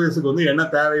கொடுக்குறோன்னு சூயஸுக்கு வந்து என்ன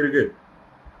தேவை இருக்கு?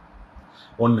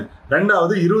 ஒன்று.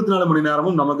 2வது, 24 மணி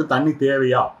நேரமும் நமக்கு தண்ணி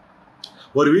தேவையா?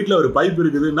 ஒரு வீட்டில் ஒரு பைப்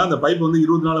இருக்குதுன்னா அந்த பைப் வந்து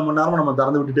 24 மணி நேரமும் நம்ம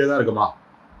திறந்து விட்டுட்டே தான் இருக்குமா?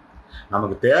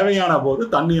 நமக்கு தேவையான போது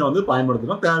தண்ணியை வந்து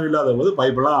பயன்படுத்தணும், தேவையில்லாத போது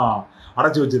பைப்பெல்லாம்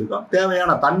அடைச்சி வச்சிருக்கோம்.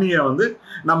 தேவையான தண்ணியை வந்து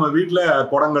நம்ம வீட்டில்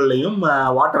குடங்கள்லையும்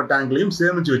வாட்டர் டேங்க்லையும்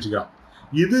சேமிச்சு வச்சுக்கிறோம்.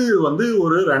 இது வந்து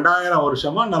ஒரு 2000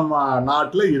 வருஷமா நம்ம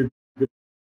நாட்டில் இருக்கு.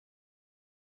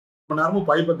 மணி நேரமும்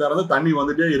பைப்பை திறந்து தண்ணி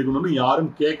வந்துட்டே இருக்கணும்னு யாரும்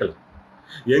கேட்கல.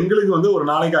 எங்களுக்கு வந்து ஒரு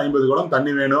நாளைக்கு 50 குடம்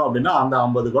தண்ணி வேணும் அப்படின்னா அந்த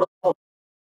 50 குடம்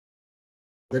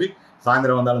சரி,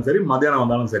 சாயந்தரம் வந்தாலும் சரி, மத்தியானம்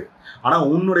வந்தாலும் சரி. ஆனா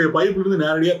உன்னுடைய பைப்புல இருந்து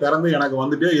நேரடியா திறந்து எனக்கு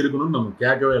வந்துட்டே இருக்கணும்னு நம்ம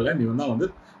கேட்கவே இல்லை. நீ வந்து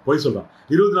போய் சொல்றோம்.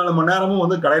 24 மணி நேரமும்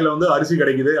வந்து கடையில வந்து அரிசி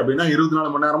கிடைக்குது அப்படின்னா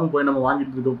 24 மணி நேரமும் போய் நம்ம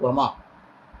வாங்கிட்டு இருக்க போறோமா?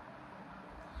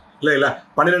 இல்ல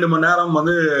 12 மணி நேரம்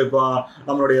வந்து இப்போ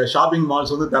நம்மளுடைய ஷாப்பிங்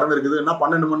மால்ஸ் வந்து திறந்துருக்குதுன்னா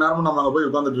 12 மணி நேரமும் நம்ம அங்கே போய்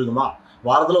உட்காந்துட்டு இருக்கோமா?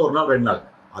 வாரத்துல 1 நாள் 2 நாள்.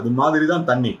 அது மாதிரி தான்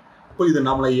தண்ணி. அப்போ இது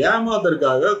நம்மளை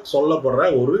ஏமாத்துறதுக்காக சொல்லப்படுற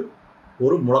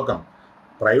ஒரு முழக்கம்.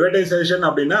 பிரைவேட்டைசேஷன்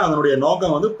அப்படின்னா அதனுடைய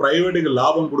நோக்கம் வந்து பிரைவேட்டுக்கு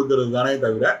லாபம் கொடுக்கறது தானே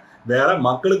தவிர வேற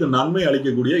மக்களுக்கு நன்மை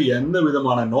அளிக்கக்கூடிய எந்த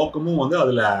விதமான நோக்கமும் வந்து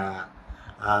அதுல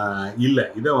இல்லை.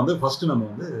 இதை வந்து ஃபர்ஸ்ட் நம்ம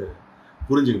வந்து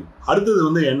புரிஞ்சுக்கணும். அடுத்தது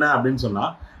வந்து என்ன அப்படின்னு சொன்னா,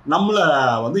 நம்மளை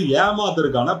வந்து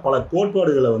ஏமாத்துறதுக்கான பல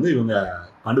கோட்பாடுகளை வந்து இவங்க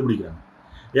கண்டுபிடிக்கிறாங்க.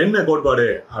 என்ன கோட்பாடு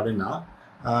அப்படின்னா,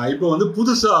 இப்போ வந்து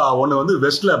புதுசா ஒன்று வந்து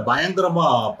வெஸ்ட்ல பயங்கரமா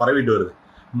பரவிட்டு வருது,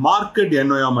 மார்க்கெட்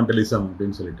என்வயான்மெண்டலிசம்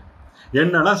அப்படின்னு சொல்லிட்டு.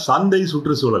 என்னன்னா சந்தை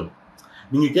சுற்றுச்சூழல்.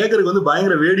 நீங்க கேட்கறதுக்கு வந்து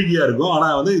பயங்கர வேடிக்கையா இருக்கும், ஆனா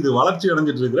வந்து இது வளர்ச்சி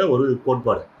அடைஞ்சிட்டு இருக்கிற ஒரு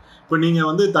கோட்பாடு. இப்போ நீங்கள்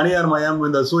வந்து தனியார் மயம்,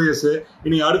 இந்த சூயஸ்,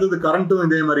 இனி அடுத்தது கரண்ட்டும்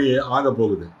இதே மாதிரி ஆக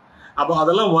போகுது. அப்போ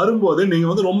அதெல்லாம் வரும்போது நீங்கள்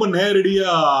வந்து ரொம்ப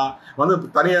நேரடியாக வந்து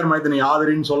தனியார் மயத்தை நீ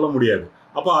ஆதரின்னு சொல்ல முடியாது.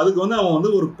 அப்போ அதுக்கு வந்து அவன்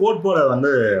வந்து ஒரு கோட்பாடை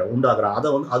வந்து உண்டாக்குறான்.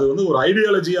 அது வந்து ஒரு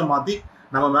ஐடியாலஜியாக மாற்றி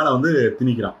நம்ம மேலே வந்து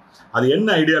திணிக்கிறான். அது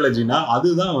என்ன ஐடியாலஜினா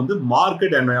அதுதான் வந்து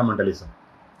மார்க்கெட் என்வயர்மெண்டலிசம்,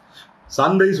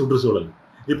 சந்தை சுற்றுச்சூழல்.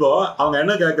 இப்போ அவங்க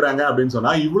என்ன கேட்குறாங்க அப்படின்னு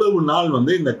சொன்னா, இவ்வளவு நாள்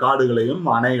வந்து இந்த காடுகளையும்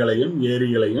அணைகளையும்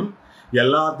ஏரிகளையும்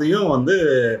எல்லாத்தையும் வந்து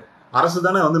அரசு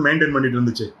தானே வந்து மெயின்டைன் பண்ணிட்டு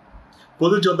இருந்துச்சு,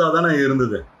 பொது சொத்தா தானே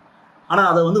இருந்தது. ஆனா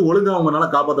அதை வந்து ஒழுங்கா அவங்களால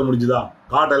காப்பாற்ற முடிஞ்சுதா?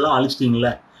 காட்டெல்லாம் அழிச்சிட்டீங்கல்ல,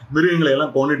 மிருகங்களை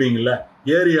எல்லாம் கொண்டுட்டீங்கல்ல,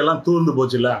 ஏரியெல்லாம் தூர்ந்து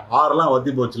போச்சுல்ல, ஆறெல்லாம்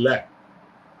வத்தி போச்சுல்ல.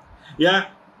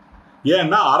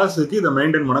 ஏன்னா அரசுக்கு இதை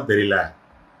மெயின்டைன் பண்ண தெரியல,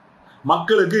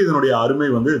 மக்களுக்கு இதனுடைய அருமை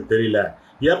வந்து தெரியல.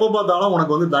 எப்ப பார்த்தாலும்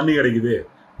உனக்கு வந்து தண்ணி கிடைக்குது,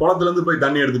 குளத்துல இருந்து போய்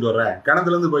தண்ணி எடுத்துட்டு வர்ற,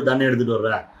 கிணத்துல இருந்து போய் தண்ணி எடுத்துட்டு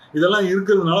வர்ற, இதெல்லாம்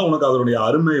இருக்கிறதுனால உனக்கு அதனுடைய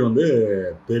அருமை வந்து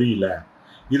தெரியல.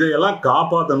 இதையெல்லாம்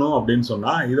காப்பாற்றணும் அப்படின்னு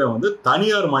சொன்னா இதை வந்து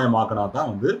தனியார் மயமாக்கினா தான்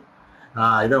வந்து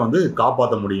இதை வந்து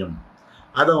காப்பாற்ற முடியும்.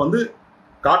 அதை வந்து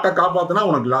காட்டை காப்பாத்தினா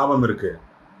உனக்கு லாபம் இருக்கு,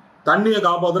 தண்ணியை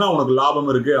காப்பாத்தினா உனக்கு லாபம்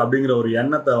இருக்கு அப்படிங்கிற ஒரு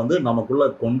எண்ணத்தை வந்து நமக்குள்ள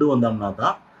கொண்டு வந்தோம்னா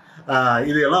தான்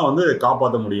இதையெல்லாம் வந்து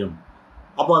காப்பாற்ற முடியும்.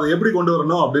 அப்போ அதை எப்படி கொண்டு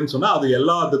வரணும் அப்படின்னு சொன்னா அது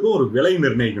எல்லாத்துக்கும் ஒரு விலை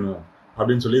நிர்ணயிக்கணும்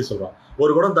அப்படின்னு சொல்லி சொல்றான்.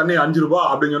 ஒரு குடம் தண்ணி 5 ரூபாய்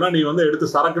அப்படின்னு சொன்னா நீ வந்து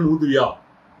எடுத்து சரக்குன்னு ஊத்துவியா?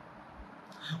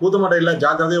 ஊத்த மாட்டேன்,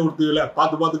 ஜாக்கிரதையா ஊத்துவில,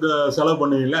 பார்த்து செலவு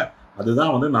பண்ணுவீங்கள.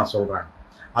 அதுதான் வந்து நான் சொல்றேன்,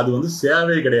 அது வந்து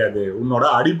சேவை கிடையாது, உன்னோட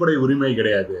அடிப்படை உரிமை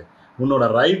கிடையாது, உன்னோட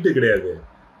ரைட்டு கிடையாது.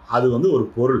 அது வந்து ஒரு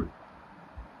பொருள்.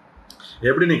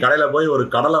 எப்படி நீ கடையில போய் ஒரு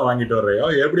கடலை வாங்கிட்டு வர்றையோ,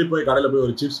 எப்படி போய் கடையில போய்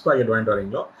ஒரு சிப்ஸ் பாக்கெட் வாங்கிட்டு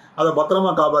வரீங்களோ அதை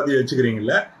பத்திரமா காப்பாற்றி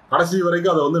வச்சுக்கிறீங்கல்ல, கடைசி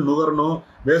வரைக்கும் அதை வந்து நுகரணும்,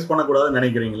 வேஸ்ட் பண்ணக்கூடாதுன்னு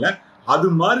நினைக்கிறீங்கல்ல, அது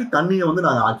மாதிரி தண்ணியை வந்து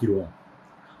நாங்கள் ஆக்கிடுவோம்.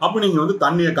 அப்போ நீங்கள் வந்து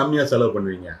தண்ணியை கம்மியாக செலவு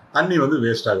பண்ணுவீங்க, தண்ணி வந்து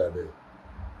வேஸ்ட் ஆகாது.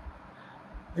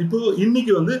 இப்போ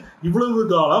இன்னைக்கு வந்து இவ்வளவு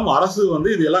காலம் அரசு வந்து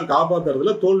இதெல்லாம்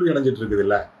காப்பாற்றுறதுல தோல்வி அடைஞ்சிட்டு இருக்குது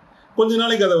இல்லை, கொஞ்ச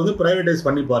நாளைக்கு அதை வந்து பிரைவேடைஸ்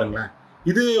பண்ணி பாருங்களேன்.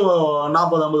 இது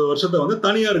 40-50 வருஷத்தை வந்து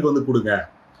தனியாருக்கு வந்து கொடுங்க,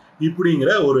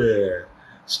 இப்படிங்கிற ஒரு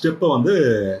ஸ்டெப்பை வந்து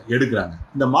எடுக்கிறாங்க.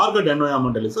 இந்த மார்க்கெட்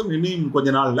என்வயர்மெண்டலிசம் இன்னும்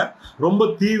கொஞ்ச நாள்ல ரொம்ப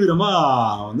தீவிரமா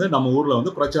வந்து நம்ம ஊர்ல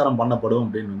வந்து பிரச்சாரம் பண்ணப்படும்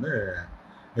அப்படின்னு வந்து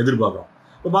எதிர்பார்க்கிறோம்.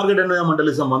 இப்போ மார்க்கெட்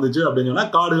என்வயர்மெண்டலிசம் வந்துச்சு அப்படின்னு சொன்னா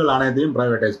காடுகள் அனைத்தையும்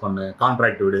பிரைவேடைஸ் பண்ணு,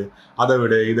 கான்ட்ராக்ட் விடு, அதை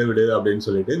விடு, இதை விடு அப்படின்னு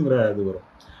சொல்லிட்டுங்கிற இது வரும்.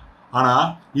 ஆனா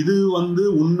இது வந்து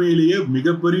உண்மையிலேயே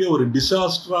மிகப்பெரிய ஒரு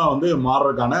டிசாஸ்டரா வந்து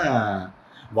மாறுறதுக்கான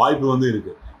வாய்ப்பு வந்து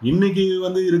இருக்கு. இன்னைக்கு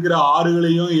வந்து இருக்கிற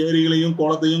ஆறுகளையும் ஏரிகளையும்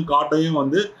குளத்தையும் காட்டையும்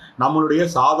வந்து நம்மளுடைய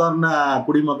சாதாரண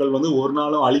குடிமக்கள் வந்து ஒரு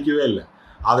நாளும் அழிக்கவே இல்லை.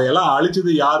 அதையெல்லாம்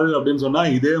அழிச்சது யாரு அப்படின்னு சொன்னா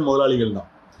இதே முதலாளிகள் தான்.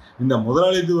 இந்த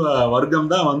முதலாளித்துவ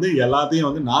வர்க்கம் தான் வந்து எல்லாத்தையும்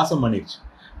வந்து நாசம் பண்ணிடுச்சு.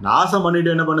 நாசம்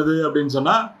பண்ணிட்டு என்ன பண்ணுது அப்படின்னு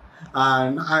சொன்னா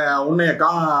உன்னைய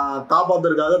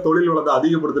காப்பாத்துறதுக்காக தொழில் வளத்தை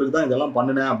அதிகப்படுத்துறதுக்கு தான் இதெல்லாம்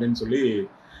பண்ணினேன் அப்படின்னு சொல்லி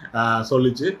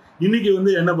சொல்லிச்சு. இன்னைக்கு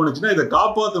வந்து என்ன பண்ணுச்சுன்னா இதை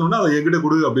காப்பாற்றணும்னா அதை எங்கிட்ட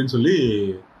கொடு அப்படின்னு சொல்லி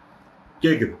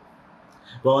கேட்குது.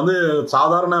 இப்போ வந்து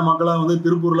சாதாரண மக்களை வந்து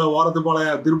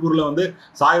திருப்பூர்ல வந்து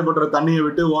சாயப்பட்ட தண்ணியை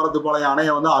விட்டு ஓரத்துப்பாளையம்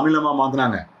அணையை வந்து அமிலமா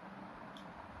மாத்தினாங்க.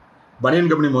 பனியன்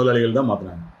கம்பெனி முதலாளிகள் தான்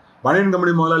மாத்தினாங்க. பனியன்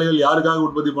கம்பெனி முதலாளிகள் யாருக்காக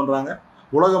உற்பத்தி பண்றாங்க?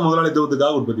 உலக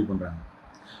முதலாளித்துவத்துக்காக உற்பத்தி பண்றாங்க.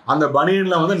 அந்த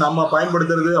பனியன்ல வந்து நம்ம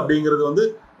பயன்படுத்துறது அப்படிங்கிறது வந்து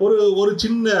ஒரு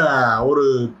சின்ன ஒரு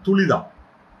துளி தான்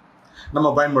நம்ம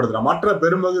பயன்படுத்துறோம். மற்ற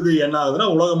பெரும்பகுதி என்ன ஆகுதுன்னா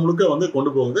உலகம் முழுக்க வந்து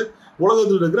கொண்டு போகுது.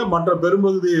 உலகத்தில் இருக்கிற மற்ற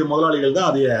பெரும்பகுதி முதலாளிகள் தான்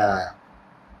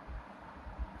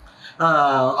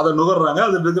அதை நுகர்றாங்க,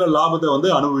 அதில் இருக்கிற லாபத்தை வந்து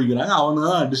அனுபவிக்கிறாங்க, அவங்க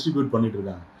தான் டிஸ்ட்ரிபியூட் பண்ணிட்டு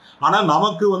இருக்காங்க. ஆனால்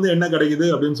நமக்கு வந்து என்ன கிடைக்குது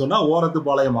அப்படின்னு சொன்னால்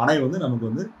ஓரத்துப்பாளையம் அணை வந்து நமக்கு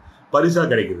வந்து பரிசா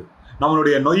கிடைக்குது.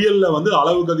 நம்மளுடைய நொய்யல்ல வந்து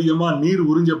அளவுக்கு அதிகமாக நீர்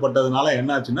உறிஞ்சப்பட்டதுனால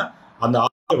என்னாச்சுன்னா அந்த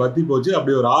ஆறு வத்தி போச்சு.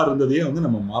 அப்படி ஒரு ஆறு இருந்ததையே வந்து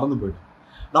நம்ம மறந்து போயிட்டோம்.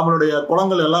 நம்மளுடைய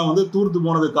குளங்கள் எல்லாம் வந்து தூர்த்து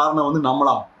போனதுக்கு காரணம் வந்து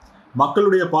நம்மளாம்.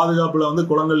 மக்களுடைய பாதுகாப்புல வந்து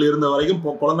குளங்கள் இருந்த வரைக்கும்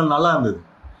குளங்கள் நல்லா இருந்தது.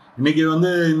 இன்னைக்கு வந்து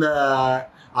இந்த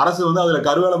அரசு வந்து அதுல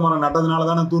கருவேல மரம் நட்டதுனால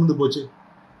தானே தூர்ந்து போச்சு.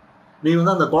 நீ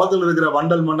வந்து அந்த குளத்தில் இருக்கிற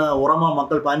வண்டல் மண்ணை உரமா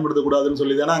மக்கள் பயன்படுத்தக்கூடாதுன்னு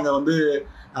சொல்லி தானே அங்கே வந்து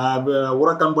உர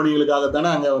கம்பெனிகளுக்காகத்தானே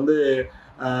அங்கே வந்து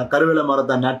கருவேல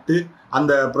மரத்தை நட்டு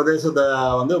அந்த பிரதேசத்தை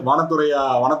வந்து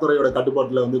வனத்துறையோட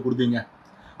கட்டுப்பாட்டில் வந்து கொடுத்தீங்க.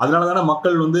 அதனால தானே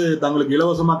மக்கள் வந்து தங்களுக்கு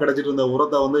இலவசமாக கிடைச்சிட்டு இருந்த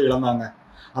உரத்தை வந்து இழந்தாங்க.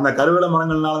 அந்த கருவேல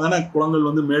மரங்கள்னால தானே குளங்கள்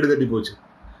வந்து மேடு கட்டி போச்சு.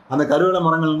 அந்த கருவேல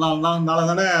மரங்கள்னால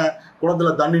தானே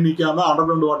குளத்தில் தண்ணி நிற்காம அண்டர்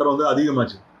கிரவுண்ட் வாட்டர் வந்து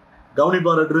அதிகமாச்சு.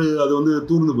 கவனிப்பாரற்று அது வந்து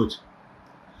தூர்ந்து போச்சு.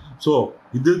 ஸோ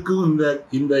இதுக்கும்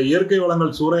இந்த இயற்கை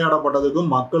வளங்கள்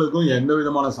சூறையாடப்பட்டதுக்கும் மக்களுக்கும் எந்த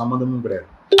விதமான சம்மந்தமும் கிடையாது.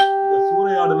 இந்த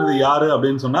சூறையாடுனது யாரு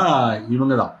அப்படின்னு சொன்னா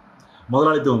இவங்க தான்,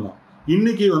 முதலாளித்துவம் தான்.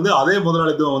 இன்னைக்கு வந்து அதே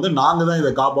முதலாளித்துவம் வந்து நாங்க தான்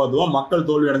இதை காப்பாற்றுவோம், மக்கள்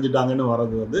தோல்வி அடைஞ்சிட்டாங்கன்னு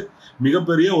வர்றது வந்து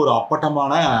மிகப்பெரிய ஒரு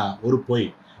அப்பட்டமான ஒரு பொய்.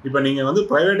 இப்போ நீங்கள் வந்து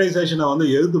பிரைவேட்டைசேஷனை வந்து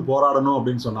எதிர்த்து போராடணும்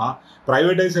அப்படின்னு சொன்னால்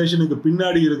பிரைவேட்டைசேஷனுக்கு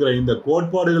பின்னாடி இருக்கிற இந்த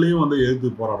கோட்பாடுகளையும் வந்து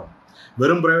எதிர்த்து போராடணும்.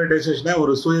 வெறும் பிரைவேடைசேஷனை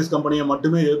ஒரு சூயஸ் கம்பெனியை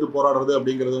மட்டுமே எதிர்த்து போராடுறது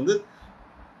அப்படிங்கிறது வந்து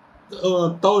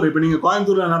தவறு. இப்போ நீங்கள்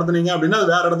கோயம்புத்தூரில் நடத்துனீங்க அப்படின்னா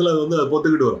அது வேற இடத்துல அது வந்து அது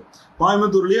பொத்துக்கிட்டு வரும்.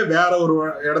 கோயம்புத்தூர்லேயே வேற ஒரு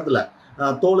இடத்துல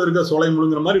தோல் இருக்க சொலை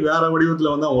முழுங்குற மாதிரி வேற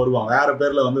வடிவத்தில் வந்து அவன் வருவான், வேற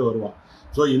பேரில் வந்து வருவான்.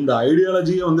 ஸோ இந்த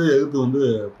ஐடியாலஜியை வந்து எதிர்த்து வந்து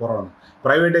போராடணும்.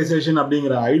 பிரைவேடைசேஷன்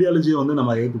அப்படிங்கிற ஐடியாலஜியை வந்து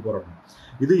நம்ம எதிர்த்து போராடணும்.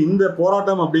 இந்த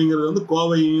போராட்டம் அப்படிங்கிறது வந்து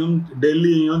கோவையையும்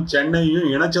டெல்லியையும் சென்னையும்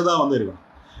இணைச்சதா வந்து இருக்கணும்.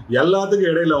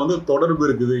 எல்லாத்துக்கும் இடையில வந்து தொடர்பு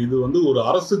இருக்குது. இது வந்து ஒரு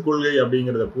அரசு கொள்கை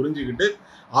அப்படிங்கிறத புரிஞ்சுக்கிட்டு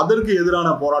அதற்கு எதிரான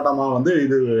போராட்டமா வந்து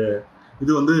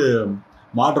இது வந்து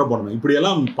மாற்றப்படணும்.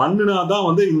 இப்படியெல்லாம் பண்ணினாதான்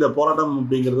வந்து இந்த போராட்டம்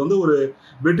அப்படிங்கிறது வந்து ஒரு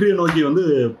வெற்றியை நோக்கி வந்து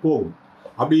போகும்.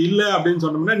 அப்படி இல்லை அப்படின்னு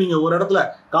சொன்னோம்னா நீங்க ஒரு இடத்துல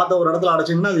காத்த ஒரு இடத்துல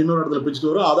அடைச்சிங்கன்னா அது இன்னொரு இடத்துல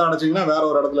பிச்சுட்டு வரும், அதை அடைச்சிங்கன்னா வேற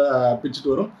ஒரு இடத்துல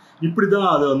பிச்சுட்டு வரும். இப்படிதான்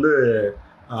அது வந்து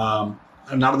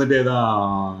நடந்துட்டே தான்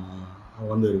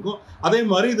வந்து இருக்கும். அதே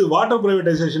மாதிரி இது வாட்டர்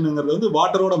பிரைவேடைசேஷனுங்கிறது வந்து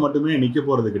வாட்டரோட மட்டுமே நிற்க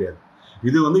போறது கிடையாது.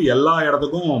 இது வந்து எல்லா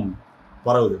இடத்துக்கும்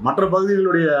பரவுது. மற்ற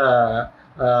பகுதிகளுடைய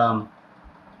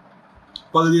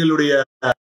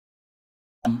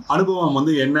அனுபவம்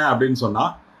வந்து என்ன அப்படின்னு சொன்னா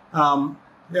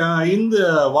இந்த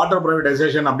வாட்டர்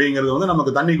பிரைவேடைசேஷன் அப்படிங்கிறது வந்து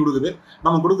நமக்கு தண்ணி கொடுக்குது,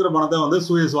 நம்ம கொடுக்குற பணத்தை வந்து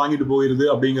சூயஸ் வாங்கிட்டு போயிருது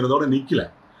அப்படிங்கிறதோட நிக்கல.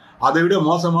 அதை விட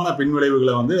மோசமான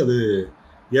பின்விளைவுகளை வந்து அது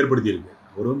ஏற்படுத்தியிருக்கு.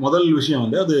 ஒரு முதல் விஷயம்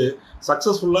வந்து அது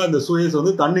சக்சஸ்ஃபுல்லா இந்த சூயஸ்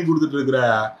வந்து தண்ணி கொடுத்துட்டு இருக்கிற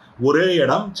ஒரே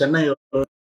இடம் சென்னை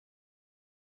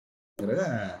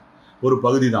ஒரு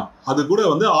பகுதி தான். அது கூட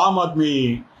வந்து ஆம் ஆத்மி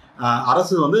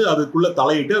அரசு வந்து அதுக்குள்ள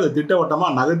தலையிட்டு அதை திட்டவட்டமா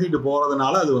நகர்த்திட்டு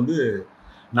போறதுனால அது வந்து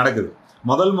நடக்குது.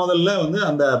 முதல்ல வந்து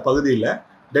அந்த பகுதியில்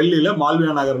டெல்லியில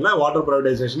மால்வியா நகர்ல வாட்டர்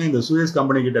பிரைவேடைசேஷனை இந்த சூயஸ்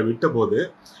கம்பெனி கிட்ட விட்ட போது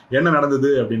என்ன நடந்தது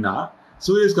அப்படின்னா,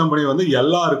 சூயஸ் கம்பெனி வந்து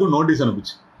எல்லாருக்கும் நோட்டீஸ்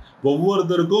அனுப்பிச்சு.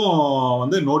 ஒவ்வொருத்தருக்கும்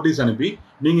வந்து நோட்டீஸ் அனுப்பி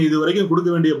நீங்க இது வரைக்கும் கொடுக்க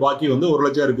வேண்டிய பாக்கி வந்து 1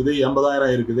 லட்சம் இருக்குது,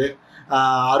 80,000 இருக்குது,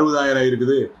 60,000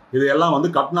 இருக்குது, இதையெல்லாம் வந்து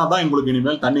கட்டினா தான் உங்களுக்கு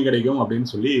இனிமேல் தண்ணி கிடைக்கும் அப்படின்னு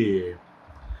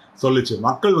சொல்லிச்சு.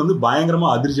 மக்கள் வந்து பயங்கரமா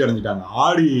அதிர்ச்சி அடைஞ்சிட்டாங்க,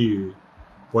 ஆடி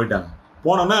போயிட்டாங்க.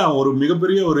 போனோன்னா ஒரு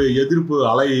மிகப்பெரிய ஒரு எதிர்ப்பு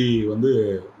அலை வந்து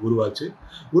உருவாச்சு.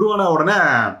 உருவான உடனே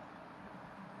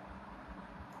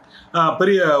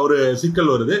பெரிய ஒரு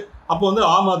சிக்கல் வருது. அப்போ வந்து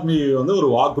ஆம் ஆத்மி வந்து ஒரு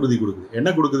வாக்குறுதி கொடுக்குது. என்ன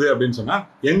கொடுக்குது அப்படின்னு சொன்னா,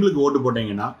 எங்களுக்கு ஓட்டு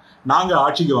போட்டீங்கன்னா நாங்க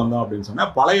ஆட்சிக்கு வந்தோம் அப்படின்னு சொன்னா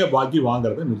பழைய பாக்கி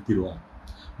வாங்குறத நிறுத்திடுவோம்,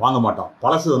 வாங்க மாட்டோம்,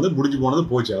 பழசு வந்து முடிஞ்சு போனது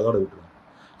போச்சு, அதோட விட்டுருவோம்.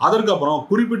 அதற்கப்புறம்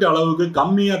குறிப்பிட்ட அளவுக்கு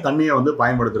கம்மியா தண்ணியை வந்து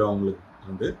பயன்படுத்துறவங்களுக்கு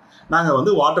வந்து நாங்க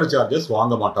வந்து வாட்டர் சார்ஜஸ்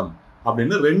வாங்க மாட்டோம்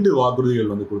அப்படின்னு 2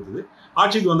 வாக்குறுதிகள் வந்து கொடுத்தது.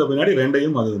 ஆட்சிக்கு வந்த பின்னாடி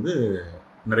 2ஐயும் அது வந்து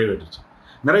நிறைவேற்றுச்சு.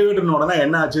 நிறைவேற்றின உடனே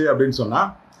என்ன ஆச்சு அப்படின்னு சொன்னா,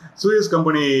 சூயஸ்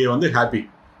கம்பெனி வந்து ஹாப்பி.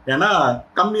 ஏன்னா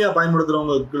கம்மியா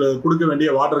பயன்படுத்துறவங்களுக்கு கொடுக்க வேண்டிய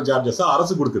வாட்டர் சார்ஜஸை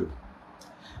அரசு கொடுத்துருது.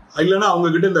 இல்லைன்னா அவங்க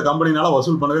கிட்ட இந்த கம்பெனினால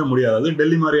வசூல் பண்ணவே முடியாது. அது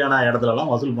டெல்லி மாதிரியான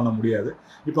இடத்துலலாம் வசூல் பண்ண முடியாது.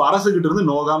 இப்போ அரசு கிட்ட இருந்து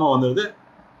நோகாம வந்தது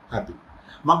ஹாப்பி.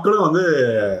 மக்களும் வந்து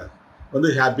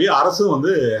ஹாப்பி, அரசும்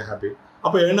வந்து ஹாப்பி.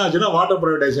 அப்போ என்ன ஆச்சுன்னா வாட்டர்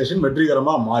பிரைவேடைசேஷன்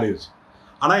வெற்றிகரமா மாறிடுச்சு.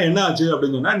 ஆனா என்ன ஆச்சு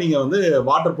அப்படின்னு சொன்னா, நீங்க வந்து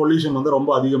வாட்டர் பொல்யூஷன் வந்து ரொம்ப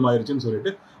அதிகமாயிருச்சுன்னு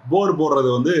சொல்லிட்டு போர் போடுறது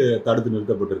வந்து தடுத்து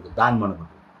நிறுத்தப்பட்டிருக்கு, பேன்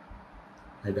பண்ணப்பட்டிருக்கு.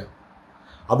 ரைட்டா?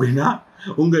 அப்படின்னா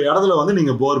உங்க இடத்துல வந்து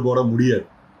நீங்க போர் போட முடியாது.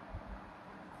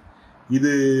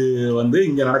 இது வந்து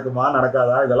இங்க நடக்குமா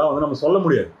நடக்காதா இதெல்லாம் வந்து நம்ம சொல்ல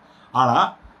முடியாது. ஆனா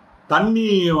தண்ணி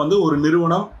வந்து ஒரு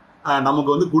நிறுவனம் நமக்கு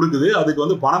வந்து கொடுக்குது, அதுக்கு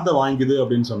வந்து பணத்தை வாங்கிக்குது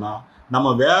அப்படின்னு சொன்னா நம்ம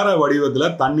வேற வடிவத்துல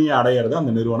தண்ணியை அடையிறத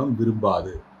அந்த நிறுவனம்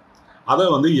விரும்பாது. அதை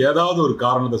வந்து ஏதாவது ஒரு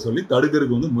காரணத்தை சொல்லி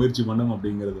தடுக்கிறதுக்கு வந்து முயற்சி பண்ணும்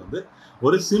அப்படிங்கிறது வந்து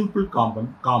ஒரு சிம்பிள்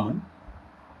காமன்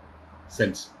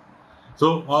சென்ஸ். ஸோ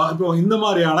இப்போ இந்த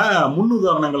மாதிரியான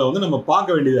முன்னுதாரணங்களை வந்து நம்ம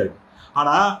பார்க்க வேண்டியதாக இருக்கு.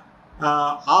 ஆனால்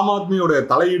ஆம் ஆத்மியோட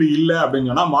தலையீடு இல்லை அப்படின்னு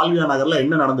சொன்னால் மால்வியா நகரில்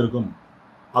என்ன நடந்திருக்கும்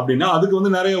அப்படின்னா அதுக்கு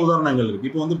வந்து நிறைய உதாரணங்கள் இருக்கு.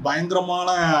 இப்போ வந்து பயங்கரமான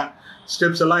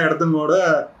ஸ்டெப்ஸ் எல்லாம் எடுத்துங்கூட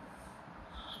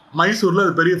மைசூரில்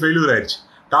அது பெரிய ஃபெயிலியர் ஆயிடுச்சு.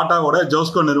 டாட்டாவோட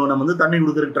ஜோஸ்கோ நிறுவனம் வந்து தண்ணி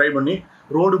கொடுக்கறதுக்கு ட்ரை பண்ணி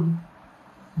ரோடு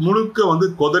முழுக்க வந்து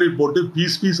கொதறி போட்டு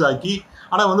பீஸ் ஆக்கி,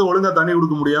 ஆனால் வந்து ஒழுங்காக தண்ணி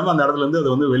கொடுக்க முடியாமல் அந்த இடத்துல இருந்து அது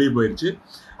வந்து வெளியே போயிடுச்சு.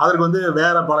 அதற்கு வந்து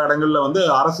வேற பல இடங்கள்ல வந்து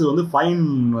அரசு வந்து ஃபைன்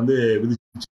வந்து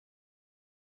விதிச்சு.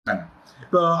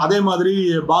 இப்போ அதே மாதிரி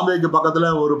பாம்பேக்கு பக்கத்துல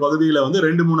ஒரு பகுதியில் வந்து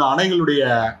 2-3 அணைகளுடைய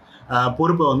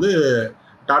பொறுப்பை வந்து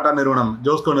டாடா நிறுவனம்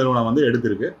ஜோஸ்கோ நிறுவனம் வந்து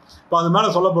எடுத்திருக்கு. இப்போ அது மேலே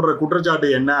சொல்லப்படுற குற்றச்சாட்டு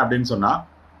என்ன அப்படின்னு சொன்னா,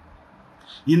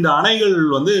 இந்த அணைகள்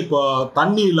வந்து இப்போ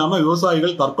தண்ணி இல்லாமல்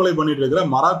விவசாயிகள் தற்கொலை பண்ணிட்டு இருக்கிற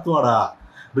மராத்வாடா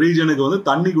ரீஜனுக்கு வந்து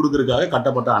தண்ணி கொடுக்கறதுக்காக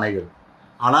கட்டப்பட்ட அணைகள்.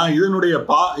 ஆனால்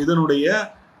இதனுடைய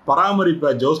பராமரிப்பை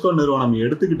ஜோஸ்கோ நிறுவனம்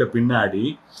எடுத்துக்கிட்ட பின்னாடி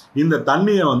இந்த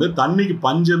தண்ணியை வந்து தண்ணிக்கு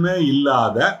பஞ்சமே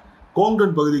இல்லாத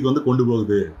கோங்கன் பகுதிக்கு வந்து கொண்டு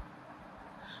போகுது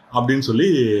அப்படின்னு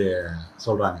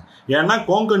சொல்றாங்க. ஏன்னா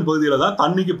கோங்கன் பகுதியில தான்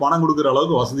தண்ணிக்கு பணம் கொடுக்குற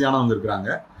அளவுக்கு வசதியானவங்க இருக்கிறாங்க.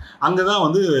 அங்கதான்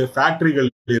வந்து ஃபேக்டரிகள்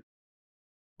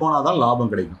போனாதான்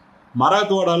லாபம் கிடைக்கும்.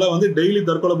 மராத்வாடால வந்து டெய்லி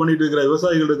தற்கொலை பண்ணிட்டு இருக்கிற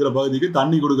விவசாயிகள் இருக்கிற பகுதிக்கு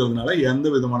தண்ணி கொடுக்கறதுனால எந்த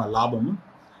விதமான லாபமும்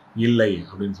இல்லை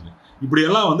அப்படின்னு சொல்லி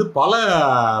இப்படியெல்லாம் வந்து பல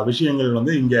விஷயங்கள்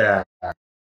வந்து இங்க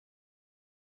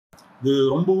இது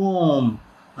ரொம்பவும்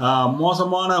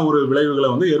மோசமான ஒரு விளைவுகளை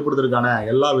வந்து ஏற்படுத்துறதுக்கான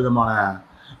எல்லா விதமான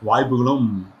வாய்ப்புகளும்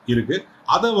இருக்கு.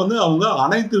 அதை வந்து அவங்க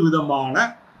அனைத்து விதமான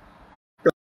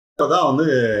தான் வந்து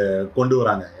கொண்டு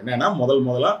வராங்க. என்னன்னா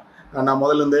முதலா நான்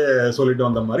முதல்ல இருந்தே சொல்லிட்டு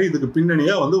வந்த மாதிரி இதுக்கு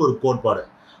பின்னணியா வந்து ஒரு கோட்பாடு.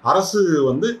 அரசு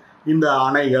வந்து இந்த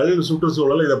அணைகள்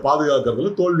சுற்றுச்சூழல் இதை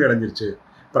பாதுகாக்கிறதுல தோல்வி அடைஞ்சிருச்சு,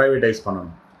 பிரைவேடைஸ்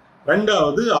பண்ணணும்.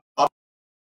 ரெண்டாவது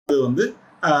வந்து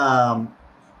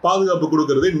பாதுகாப்பு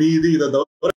கொடுக்கறது நீதி, இதை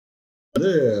தவிர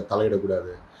வந்து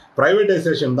தலையிடக்கூடாது,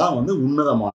 பிரைவேடைசேஷன் தான் வந்து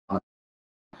உன்னதமான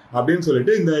அப்படின்னு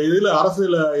சொல்லிட்டு இந்த இதுல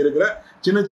அரசுல இருக்கிற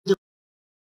சின்ன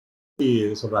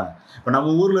சொல்றாங்க. இப்ப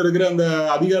நம்ம ஊர்ல இருக்கிற அந்த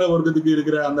அதிகார வர்க்கத்துக்கு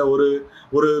இருக்கிற அந்த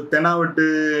ஒரு தெனாவட்டு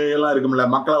எல்லாம் இருக்கும்ல,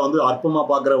 மக்களை வந்து அற்பமா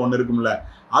பாக்குற ஒண்ணு இருக்கும்ல,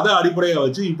 அதை அடிப்படையா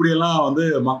வச்சு இப்படி எல்லாம் வந்து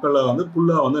மக்களை வந்து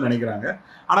புல்லா வந்து நினைக்கிறாங்க.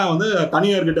 ஆனா வந்து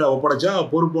தனியார்கிட்ட ஒப்படைச்சா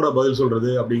பொறுப்போட பதில் சொல்றது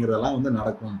அப்படிங்கறதெல்லாம் வந்து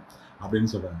நடக்கும்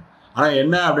அப்படின்னு சொல்றாங்க. ஆனா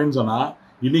என்ன அப்படின்னு சொன்னா,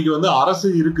 இன்னைக்கு வந்து அரசு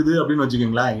இருக்குது அப்படின்னு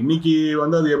வச்சுக்கோங்களேன், இன்னைக்கு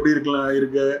வந்து அது எப்படி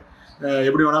இருக்கு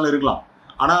எப்படி வேணாலும் இருக்கலாம்.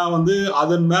 ஆனா வந்து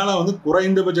அதன் மேல வந்து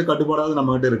குறைந்தபட்ச கட்டுப்பாடாவது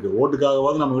நம்ம கிட்ட இருக்கு.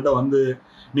 ஓட்டுக்காகவாவது நம்ம கிட்ட வந்து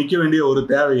நிக்க வேண்டிய ஒரு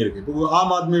தேவை இருக்கு. இப்போ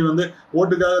ஆம் ஆத்மி வந்து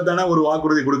ஓட்டுக்காக தானே ஒரு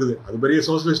வாக்குறுதி கொடுக்குது. அது பெரிய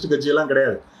சோசியலிஸ்ட் கட்சி எல்லாம்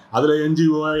கிடையாது. அதுல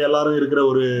என்ஜிஓ எல்லாரும் இருக்கிற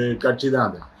ஒரு கட்சி தான்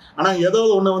அது. ஆனா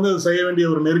ஏதாவது ஒண்ணு வந்து செய்ய வேண்டிய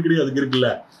ஒரு நெருக்கடி அதுக்கு இருக்குல்ல.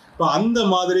 இப்போ அந்த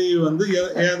மாதிரி வந்து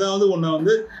ஏதாவது ஒண்ணு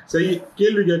வந்து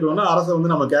கேள்வி கேட்கணும்னா அரசை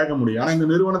வந்து நம்ம கேட்க முடியும். ஆனா இந்த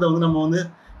நிறுவனத்தை வந்து நம்ம வந்து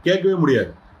கேட்கவே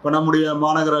முடியாது. இப்போ நம்முடைய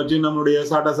மாநகராட்சி, நம்முடைய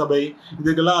சட்டசபை,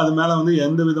 இதுக்கெல்லாம் அது மேல வந்து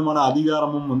எந்த விதமான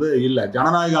அதிகாரமும் வந்து இல்லை.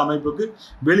 ஜனநாயக அமைப்புக்கு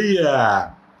வெளியே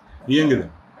இயங்குது.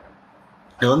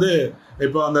 வந்து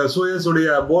இப்போ அந்த சுயசுடைய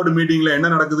போர்டு மீட்டிங்ல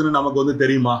என்ன நடக்குதுன்னு நமக்கு வந்து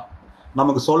தெரியுமா?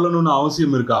 நமக்கு சொல்லணும்னு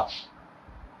அவசியம் இருக்கா?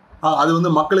 அது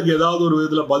வந்து மக்களுக்கு ஏதாவது ஒரு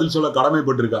விதத்துல பதில் சொல்ல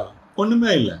கடமைப்பட்டிருக்கா?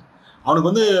 ஒண்ணுமே இல்லை. அவனுக்கு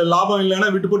வந்து லாபம்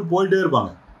இல்லைன்னா விட்டு போட்டு போயிட்டே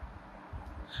இருப்பாங்க.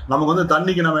 நமக்கு வந்து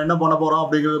தண்ணிக்கு நம்ம என்ன பண்ண போறோம்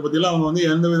அப்படிங்கிறத பத்திலாம் அவங்க வந்து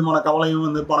எந்த விதமான கவலையும்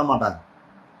வந்து பண்ண மாட்டாங்க.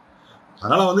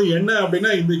 அதனால வந்து என்ன அப்படின்னா,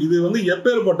 இது வந்து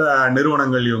எப்பேற்பட்ட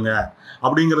நிறுவனங்கள் இவங்க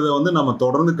அப்படிங்கிறத வந்து நம்ம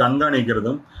தொடர்ந்து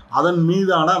கண்காணிக்கிறதும், அதன்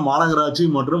மீதான மாநகராட்சி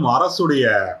மற்றும் அரசுடைய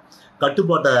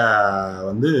கட்டுப்பாட்டை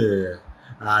வந்து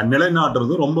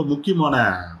நிலைநாட்டுறதும் ரொம்ப முக்கியமான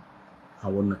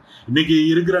ஒண்ணு. இன்னைக்கு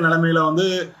இருக்கிற நிலைமையில வந்து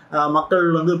மக்கள்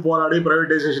வந்து போராடி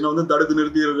பிரைவேடைசேஷனை வந்து தடுத்து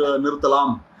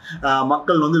நிறுத்தலாம்,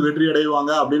 மக்கள் வந்து வெற்றி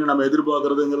அடைவாங்க அப்படின்னு நம்ம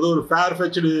எதிர்பார்க்கறதுங்கிறது ஒரு ஃபேர்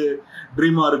ஃபெச்டு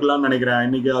ட்ரீமா இருக்கலாம்னு நினைக்கிறேன்.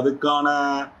 இன்னைக்கு அதுக்கான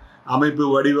அமைப்பு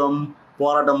வடிவம்,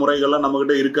 போராட்ட முறைகள்லாம் நம்ம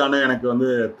கிட்ட இருக்கான்னு எனக்கு வந்து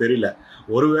தெரியல.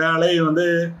 ஒருவேளை வந்து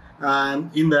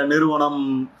இந்த நிறுவனம்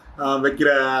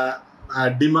வைக்கிற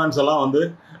டிமாண்ட்ஸ் எல்லாம் வந்து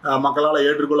மக்களால்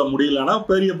ஏற்றுக்கொள்ள முடியலன்னா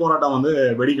பெரிய போராட்டம் வந்து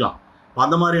வெடிக்கலாம்.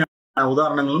 அந்த மாதிரியான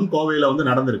உதாரணங்களும் கோவையில் வந்து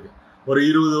நடந்திருக்கு. ஒரு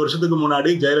 20 வருஷத்துக்கு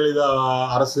முன்னாடி ஜெயலலிதா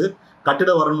அரசு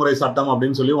கட்டிட வரன்முறை சட்டம்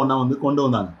அப்படின்னு சொல்லி ஒன்னா வந்து கொண்டு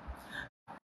வந்தாங்க.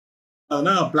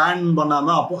 அதனால் பிளான்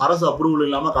பண்ணாம அரசு அப்ரூவல்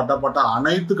இல்லாம கட்டப்பட்ட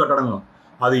அனைத்து கட்டடங்களும்,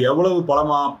 அது எவ்வளவு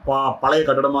பழைய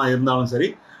கட்டடமா இருந்தாலும் சரி,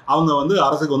 அவங்க வந்து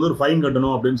அரசுக்கு வந்து ஒரு ஃபைன்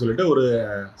கட்டணும் அப்படின்னு சொல்லிட்டு ஒரு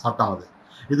சட்டம். அது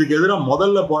இதுக்கு எதிராக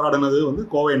முதல்ல போராடினது வந்து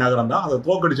கோவை நகரம் தான். அதை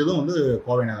தோக்கடிச்சதும் வந்து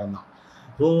கோவை நகரம் தான்.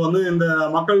 ஸோ வந்து இந்த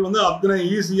மக்கள் வந்து அத்தனை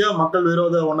ஈஸியா மக்கள்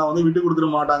விரோத ஒன்றை வந்து விட்டு கொடுத்துட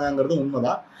மாட்டாங்கிறது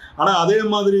உண்மைதான். ஆனா அதே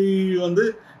மாதிரி வந்து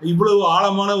இவ்வளவு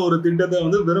ஆழமான ஒரு திட்டத்தை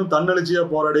வந்து வெறும் தன்னெழுச்சியா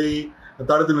போராடி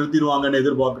தடுத்து நிறுத்திடுவாங்கன்னு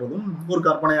எதிர்பார்க்கறதும் ஒரு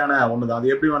கற்பனையான ஒண்ணுதான்.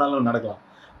 அது எப்படி வேணாலும் நடக்கலாம்.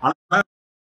 ஆனா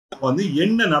வந்து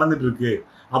என்ன நடந்துட்டு இருக்கு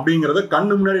அப்படிங்கிறத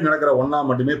கண்ணு முன்னாடி நடக்கிற ஒன்னா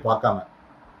மட்டுமே பார்க்காம,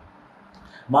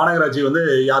 மாநகராட்சி வந்து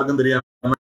யாருக்கும்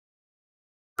தெரியாம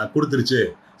கொடுத்துருச்சு,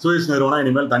 சுயஸ் நிறுவனம்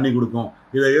இனிமேல் தண்ணி கொடுக்கும்,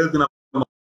 இதை எதிர்த்து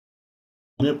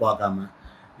பார்க்காம,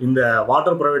 இந்த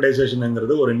வாட்டர்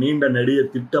பிரைவேடைசேஷன்ங்கிறது ஒரு நீண்ட நெடிய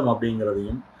திட்டம்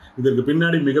அப்படிங்கிறதையும், இதற்கு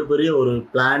பின்னாடி மிகப்பெரிய ஒரு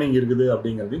பிளானிங் இருக்குது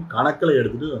அப்படிங்கிறதையும் கணக்கில்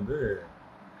எடுத்துட்டு வந்து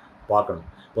பார்க்கணும்.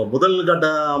 இப்போ முதல்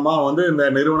கட்டமா வந்து இந்த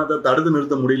நிறுவனத்தை தடுத்து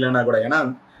நிறுத்த முடியலன்னா கூட, ஏன்னா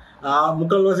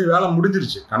முக்கால்வாசி வேலை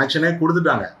முடிஞ்சிருச்சு, கனெக்ஷனே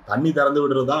கொடுத்துட்டாங்க, தண்ணி திறந்து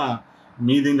விடுறது தான்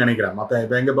மீதின்னு நினைக்கிறேன். மற்ற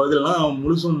இப்போ எங்கள் பகுதியிலலாம்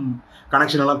முழுசும்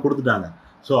கனெக்ஷன் எல்லாம் கொடுத்துட்டாங்க.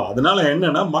 ஸோ அதனால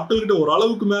என்னன்னா, மக்கள்கிட்ட ஒரு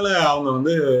அளவுக்கு மேலே அவங்க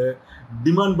வந்து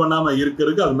டிமாண்ட் பண்ணாமல்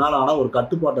இருக்கிறதுக்கு அது மேலே ஆனால் ஒரு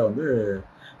கட்டுப்பாட்டை வந்து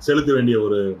செலுத்த வேண்டிய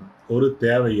ஒரு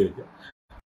தேவை இருக்கு.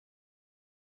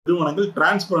 நிறுவனங்கள்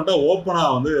டிரான்ஸ்பரண்டா ஓப்பனா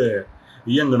வந்து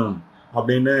இயங்கணும்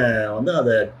அப்படின்னு வந்து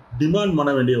அதை டிமாண்ட்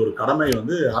பண்ண வேண்டிய ஒரு கடமை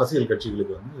வந்து அரசியல்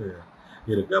கட்சிகளுக்கு வந்து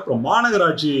இருக்கு. அப்புறம்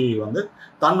மாநகராட்சி வந்து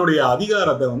தன்னுடைய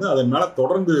அதிகாரத்தை வந்து அதன் மேல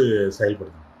தொடர்ந்து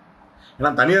செயல்படுத்தணும். ஏன்னா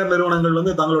தனியார் நிறுவனங்கள்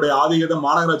வந்து தங்களுடைய ஆதிக்கத்தை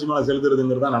மாநகராட்சி மேல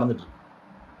செலுத்துறதுங்கிறது தான் நடந்துட்டு இருக்கு.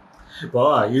 இப்போ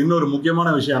இன்னொரு முக்கியமான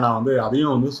விஷயம் நான் வந்து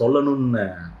அதையும் வந்து சொல்லணும்னு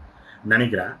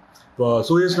நினைக்கிறேன். இப்போ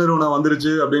சுயஸ் நிறுவனம்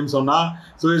வந்துருச்சு அப்படின்னு சொன்னா,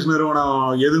 சுயஸ் நிறுவனம்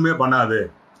எதுவுமே பண்ணாது,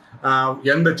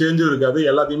 எந்த சேஞ்சும் இருக்காது,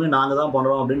 எல்லாத்தையுமே நாங்கள் தான்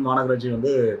பண்ணுறோம் அப்படின்னு மாநகராட்சி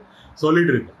வந்து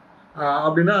சொல்லிட்டு இருக்கு.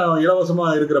 அப்படின்னா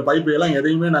இலவசமாக இருக்கிற பைப்பு எல்லாம்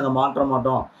எதையுமே நாங்கள் மாற்ற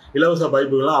மாட்டோம், இலவச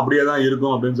பைப்புகள்லாம் அப்படியே தான்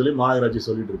இருக்கும் அப்படின்னு சொல்லி மாநகராட்சி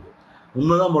சொல்லிட்டு இருக்கு.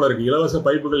 உண்மைதான் போல இருக்கு. இலவச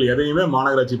பைப்புகள் எதையுமே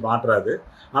மாநகராட்சி மாற்றாது.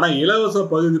 ஆனால் இலவச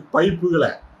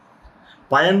பைப்புகளை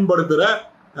பயன்படுத்துகிற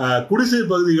குடிசை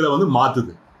பகுதிகளை வந்து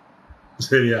மாற்றுது.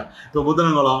 சரியா? இப்போ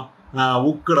புத்தனங்குளம்,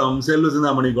 உக்கடம், செல்வ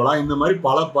சிந்தாமணி குளம் இந்த மாதிரி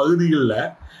பல பகுதிகளில்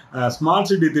ஸ்மார்ட்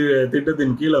சிட்டி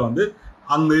திட்டத்தின் கீழே வந்து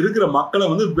அங்கே இருக்கிற மக்களை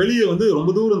வந்து வெளியே வந்து ரொம்ப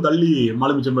தூரம் தள்ளி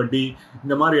மலுமிச்சம்பட்டி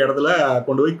இந்த மாதிரி இடத்துல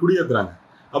கொண்டு போய் குடியேற்றுறாங்க.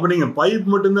 அப்போ நீங்கள் பைப்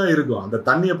மட்டும்தான் இருக்கும், அந்த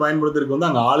தண்ணியை பயன்படுத்துறதுக்கு வந்து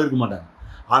அங்கே ஆள் இருக்க மாட்டாங்க.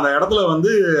 அந்த இடத்துல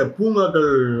வந்து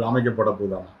பூங்காக்கள் அமைக்கப்பட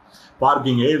போதாமா,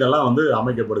 பார்க்கிங்கு இதெல்லாம் வந்து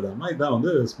அமைக்கப்படுதாமா. இதுதான்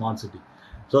வந்து ஸ்மார்ட் சிட்டி.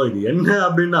 ஸோ இது என்ன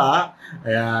அப்படின்னா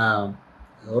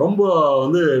ரொம்ப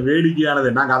வந்து வேடிக்கையானது.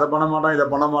 நாங்கள் அதை பண்ண மாட்டோம் இதை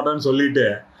பண்ண மாட்டோம்னு சொல்லிட்டு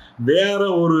வேற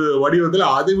ஒரு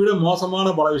வடிவத்தில் அதை விட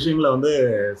மோசமான பல விஷயங்களை வந்து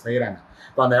செய்கிறாங்க.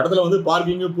 இப்போ அந்த இடத்துல வந்து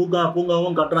பார்க்கிங்கு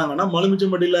பூங்காவும் கட்டுறாங்கன்னா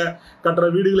மலுமிச்சம்பட்டியில் கட்டுற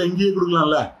வீடுகளை இங்கேயே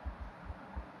கொடுக்கலாம்ல,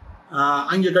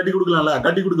 அங்கே கட்டி கொடுக்கலாம்ல.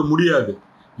 கட்டி கொடுக்க முடியாது.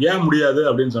 ஏன் முடியாது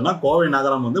அப்படின்னு சொன்னால் கோவை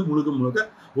நகரம் வந்து முழுக்க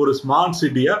ஒரு ஸ்மார்ட்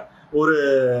சிட்டியாக ஒரு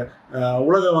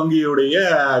உலக வங்கியுடைய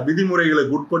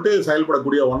விதிமுறைகளுக்கு உட்பட்டு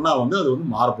செயல்படக்கூடிய ஒன்றா வந்து அது வந்து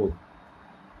மாறப்போகுது.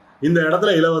 இந்த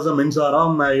இடத்துல இலவச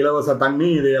மின்சாரம், இலவச தண்ணி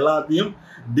இது எல்லாத்தையும்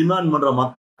டிமாண்ட் பண்ணுற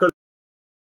மக்கள்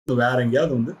வேற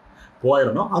எங்கேயாவது வந்து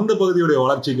போயிடணும். அந்த பகுதியுடைய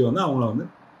வளர்ச்சிக்கு வந்து அவங்கள வந்து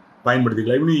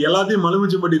பயன்படுத்திக்கலாம். இப்படி எல்லாத்தையும்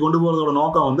மலுமிச்சம்பட்டி கொண்டு போகிறதோட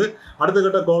நோக்கம் வந்து அடுத்த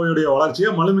கட்ட கோவையுடைய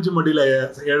வளர்ச்சியை மலுமிச்சம்பட்டியில்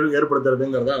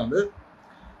ஏற்படுத்துறதுங்கிறதா வந்து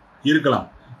இருக்கலாம்.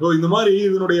 ஸோ இந்த மாதிரி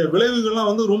இதனுடைய விளைவுகள்லாம்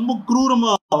வந்து ரொம்ப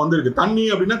குரூரமாக வந்திருக்கு. தண்ணி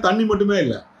அப்படின்னா தண்ணி மட்டுமே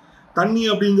இல்லை, தண்ணி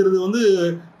அப்படிங்கிறது வந்து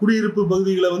குடியிருப்பு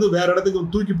பகுதிகளை வந்து வேற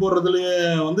இடத்துக்கு தூக்கி போடுறதுலேயே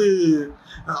வந்து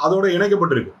அதோட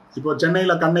இணைக்கப்பட்டிருக்கு. இப்போ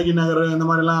சென்னையில் கண்ணகி நகர் இந்த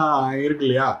மாதிரிலாம் இருக்கு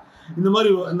இல்லையா, இந்த மாதிரி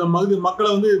இந்த மக்களை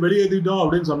வந்து வெளியேற்றிட்டோம்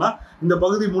அப்படின்னு சொன்னால் இந்த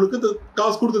பகுதி முழுக்க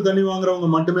காசு கொடுத்து தண்ணி வாங்குறவங்க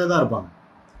மட்டுமே தான் இருப்பாங்க.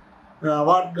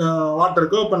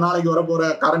 வாட்டருக்கோ இப்போ நாளைக்கு வரப்போகிற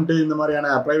கரண்ட்டு இந்த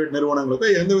மாதிரியான ப்ரைவேட் நிறுவனங்களுக்கோ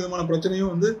எந்த விதமான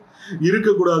பிரச்சனையும் வந்து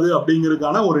இருக்கக்கூடாது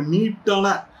அப்படிங்கிறதுக்கான ஒரு நீட்டான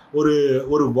ஒரு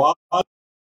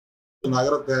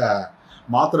நகரத்தை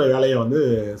மாத்திர வேலையை வந்து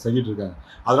செஞ்சுட்டு இருக்காங்க.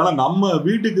 அதனால நம்ம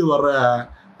வீட்டுக்கு வர்ற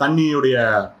தண்ணியுடைய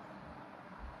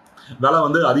விலை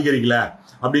வந்து அதிகரிக்கல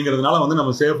அப்படிங்கிறதுனால வந்து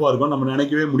நம்ம சேஃபாக இருக்கோம் நம்ம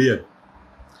நினைக்கவே முடியாது.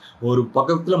 ஒரு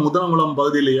பக்கத்தில் முத்தனங்குளம்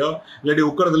பகுதியிலையோ இல்லாட்டி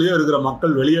உக்கடத்துலையோ இருக்கிற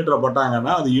மக்கள்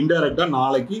வெளியேற்றப்பட்டாங்கன்னா அது இன்டைரக்டாக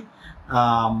நாளைக்கு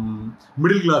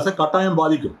மிடில் கிளாஸை கட்டாயம்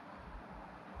பாதிக்கும்.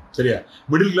 சரியா?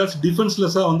 மிடில் கிளாஸ்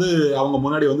டிஃபென்ஸ்லெஸ்ஸாக வந்து அவங்க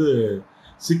முன்னாடி வந்து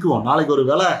சிக்குவோம். நாளைக்கு ஒரு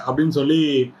விலை அப்படின்னு சொல்லி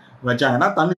வச்சாங்கன்னா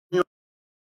தண்ணி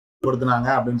படுத்தினாங்க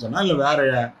அப்படின்னு சொன்னா இல்லை வேற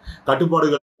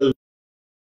கட்டுப்பாடுகள்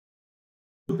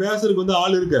பேசுறதுக்கு வந்து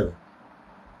ஆள் இருக்காது,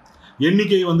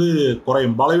 எண்ணிக்கை வந்து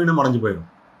குறையும், பலவீனம் அடைஞ்சு போயிடும்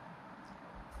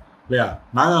இல்லையா?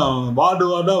 நாங்கள்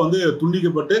வார்டா வந்து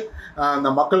துண்டிக்கப்பட்டு அந்த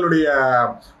மக்களுடைய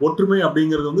ஒற்றுமை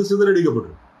அப்படிங்கிறது வந்து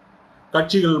சிதறடிக்கப்பட்டுரும்,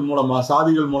 கட்சிகள் மூலமா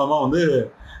சாதிகள் மூலமா வந்து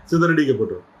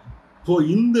சிதறடிக்கப்பட்டுரும். ஸோ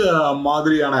இந்த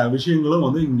மாதிரியான விஷயங்களும்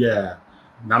வந்து இங்க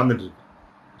நடந்துட்டு இருக்கு.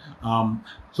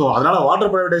 ஸோ அதனால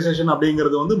வாட்டர் பிரைவேடைசேஷன்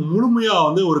அப்படிங்கிறது வந்து முழுமையா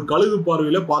வந்து ஒரு கழுகு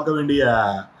பார்வையில பார்க்க வேண்டிய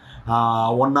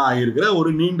ஒன்றா இருக்கிற ஒரு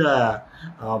நீண்ட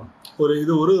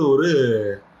ஒரு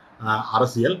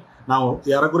அரசியல். நான்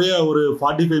ஏறக்குறைய ஒரு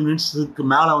 45 மினிட்ஸுக்கு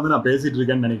மேலே வந்து நான் பேசிட்டு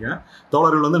இருக்கேன்னு நினைக்கிறேன்.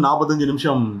 தோழர்கள் வந்து 45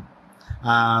 நிமிஷம்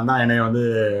தான் என்னை வந்து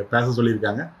பேச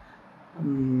சொல்லியிருக்காங்க.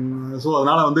 ஸோ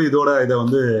அதனால் வந்து இதை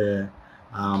வந்து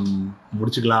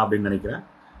முடிச்சுக்கலாம் அப்படின்னு நினைக்கிறேன்.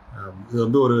 இது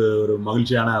வந்து ஒரு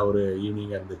மகிழ்ச்சியான ஒரு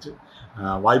ஈவினிங்காக இருந்துச்சு.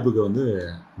 வாய்ப்புக்கு வந்து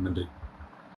நன்றி.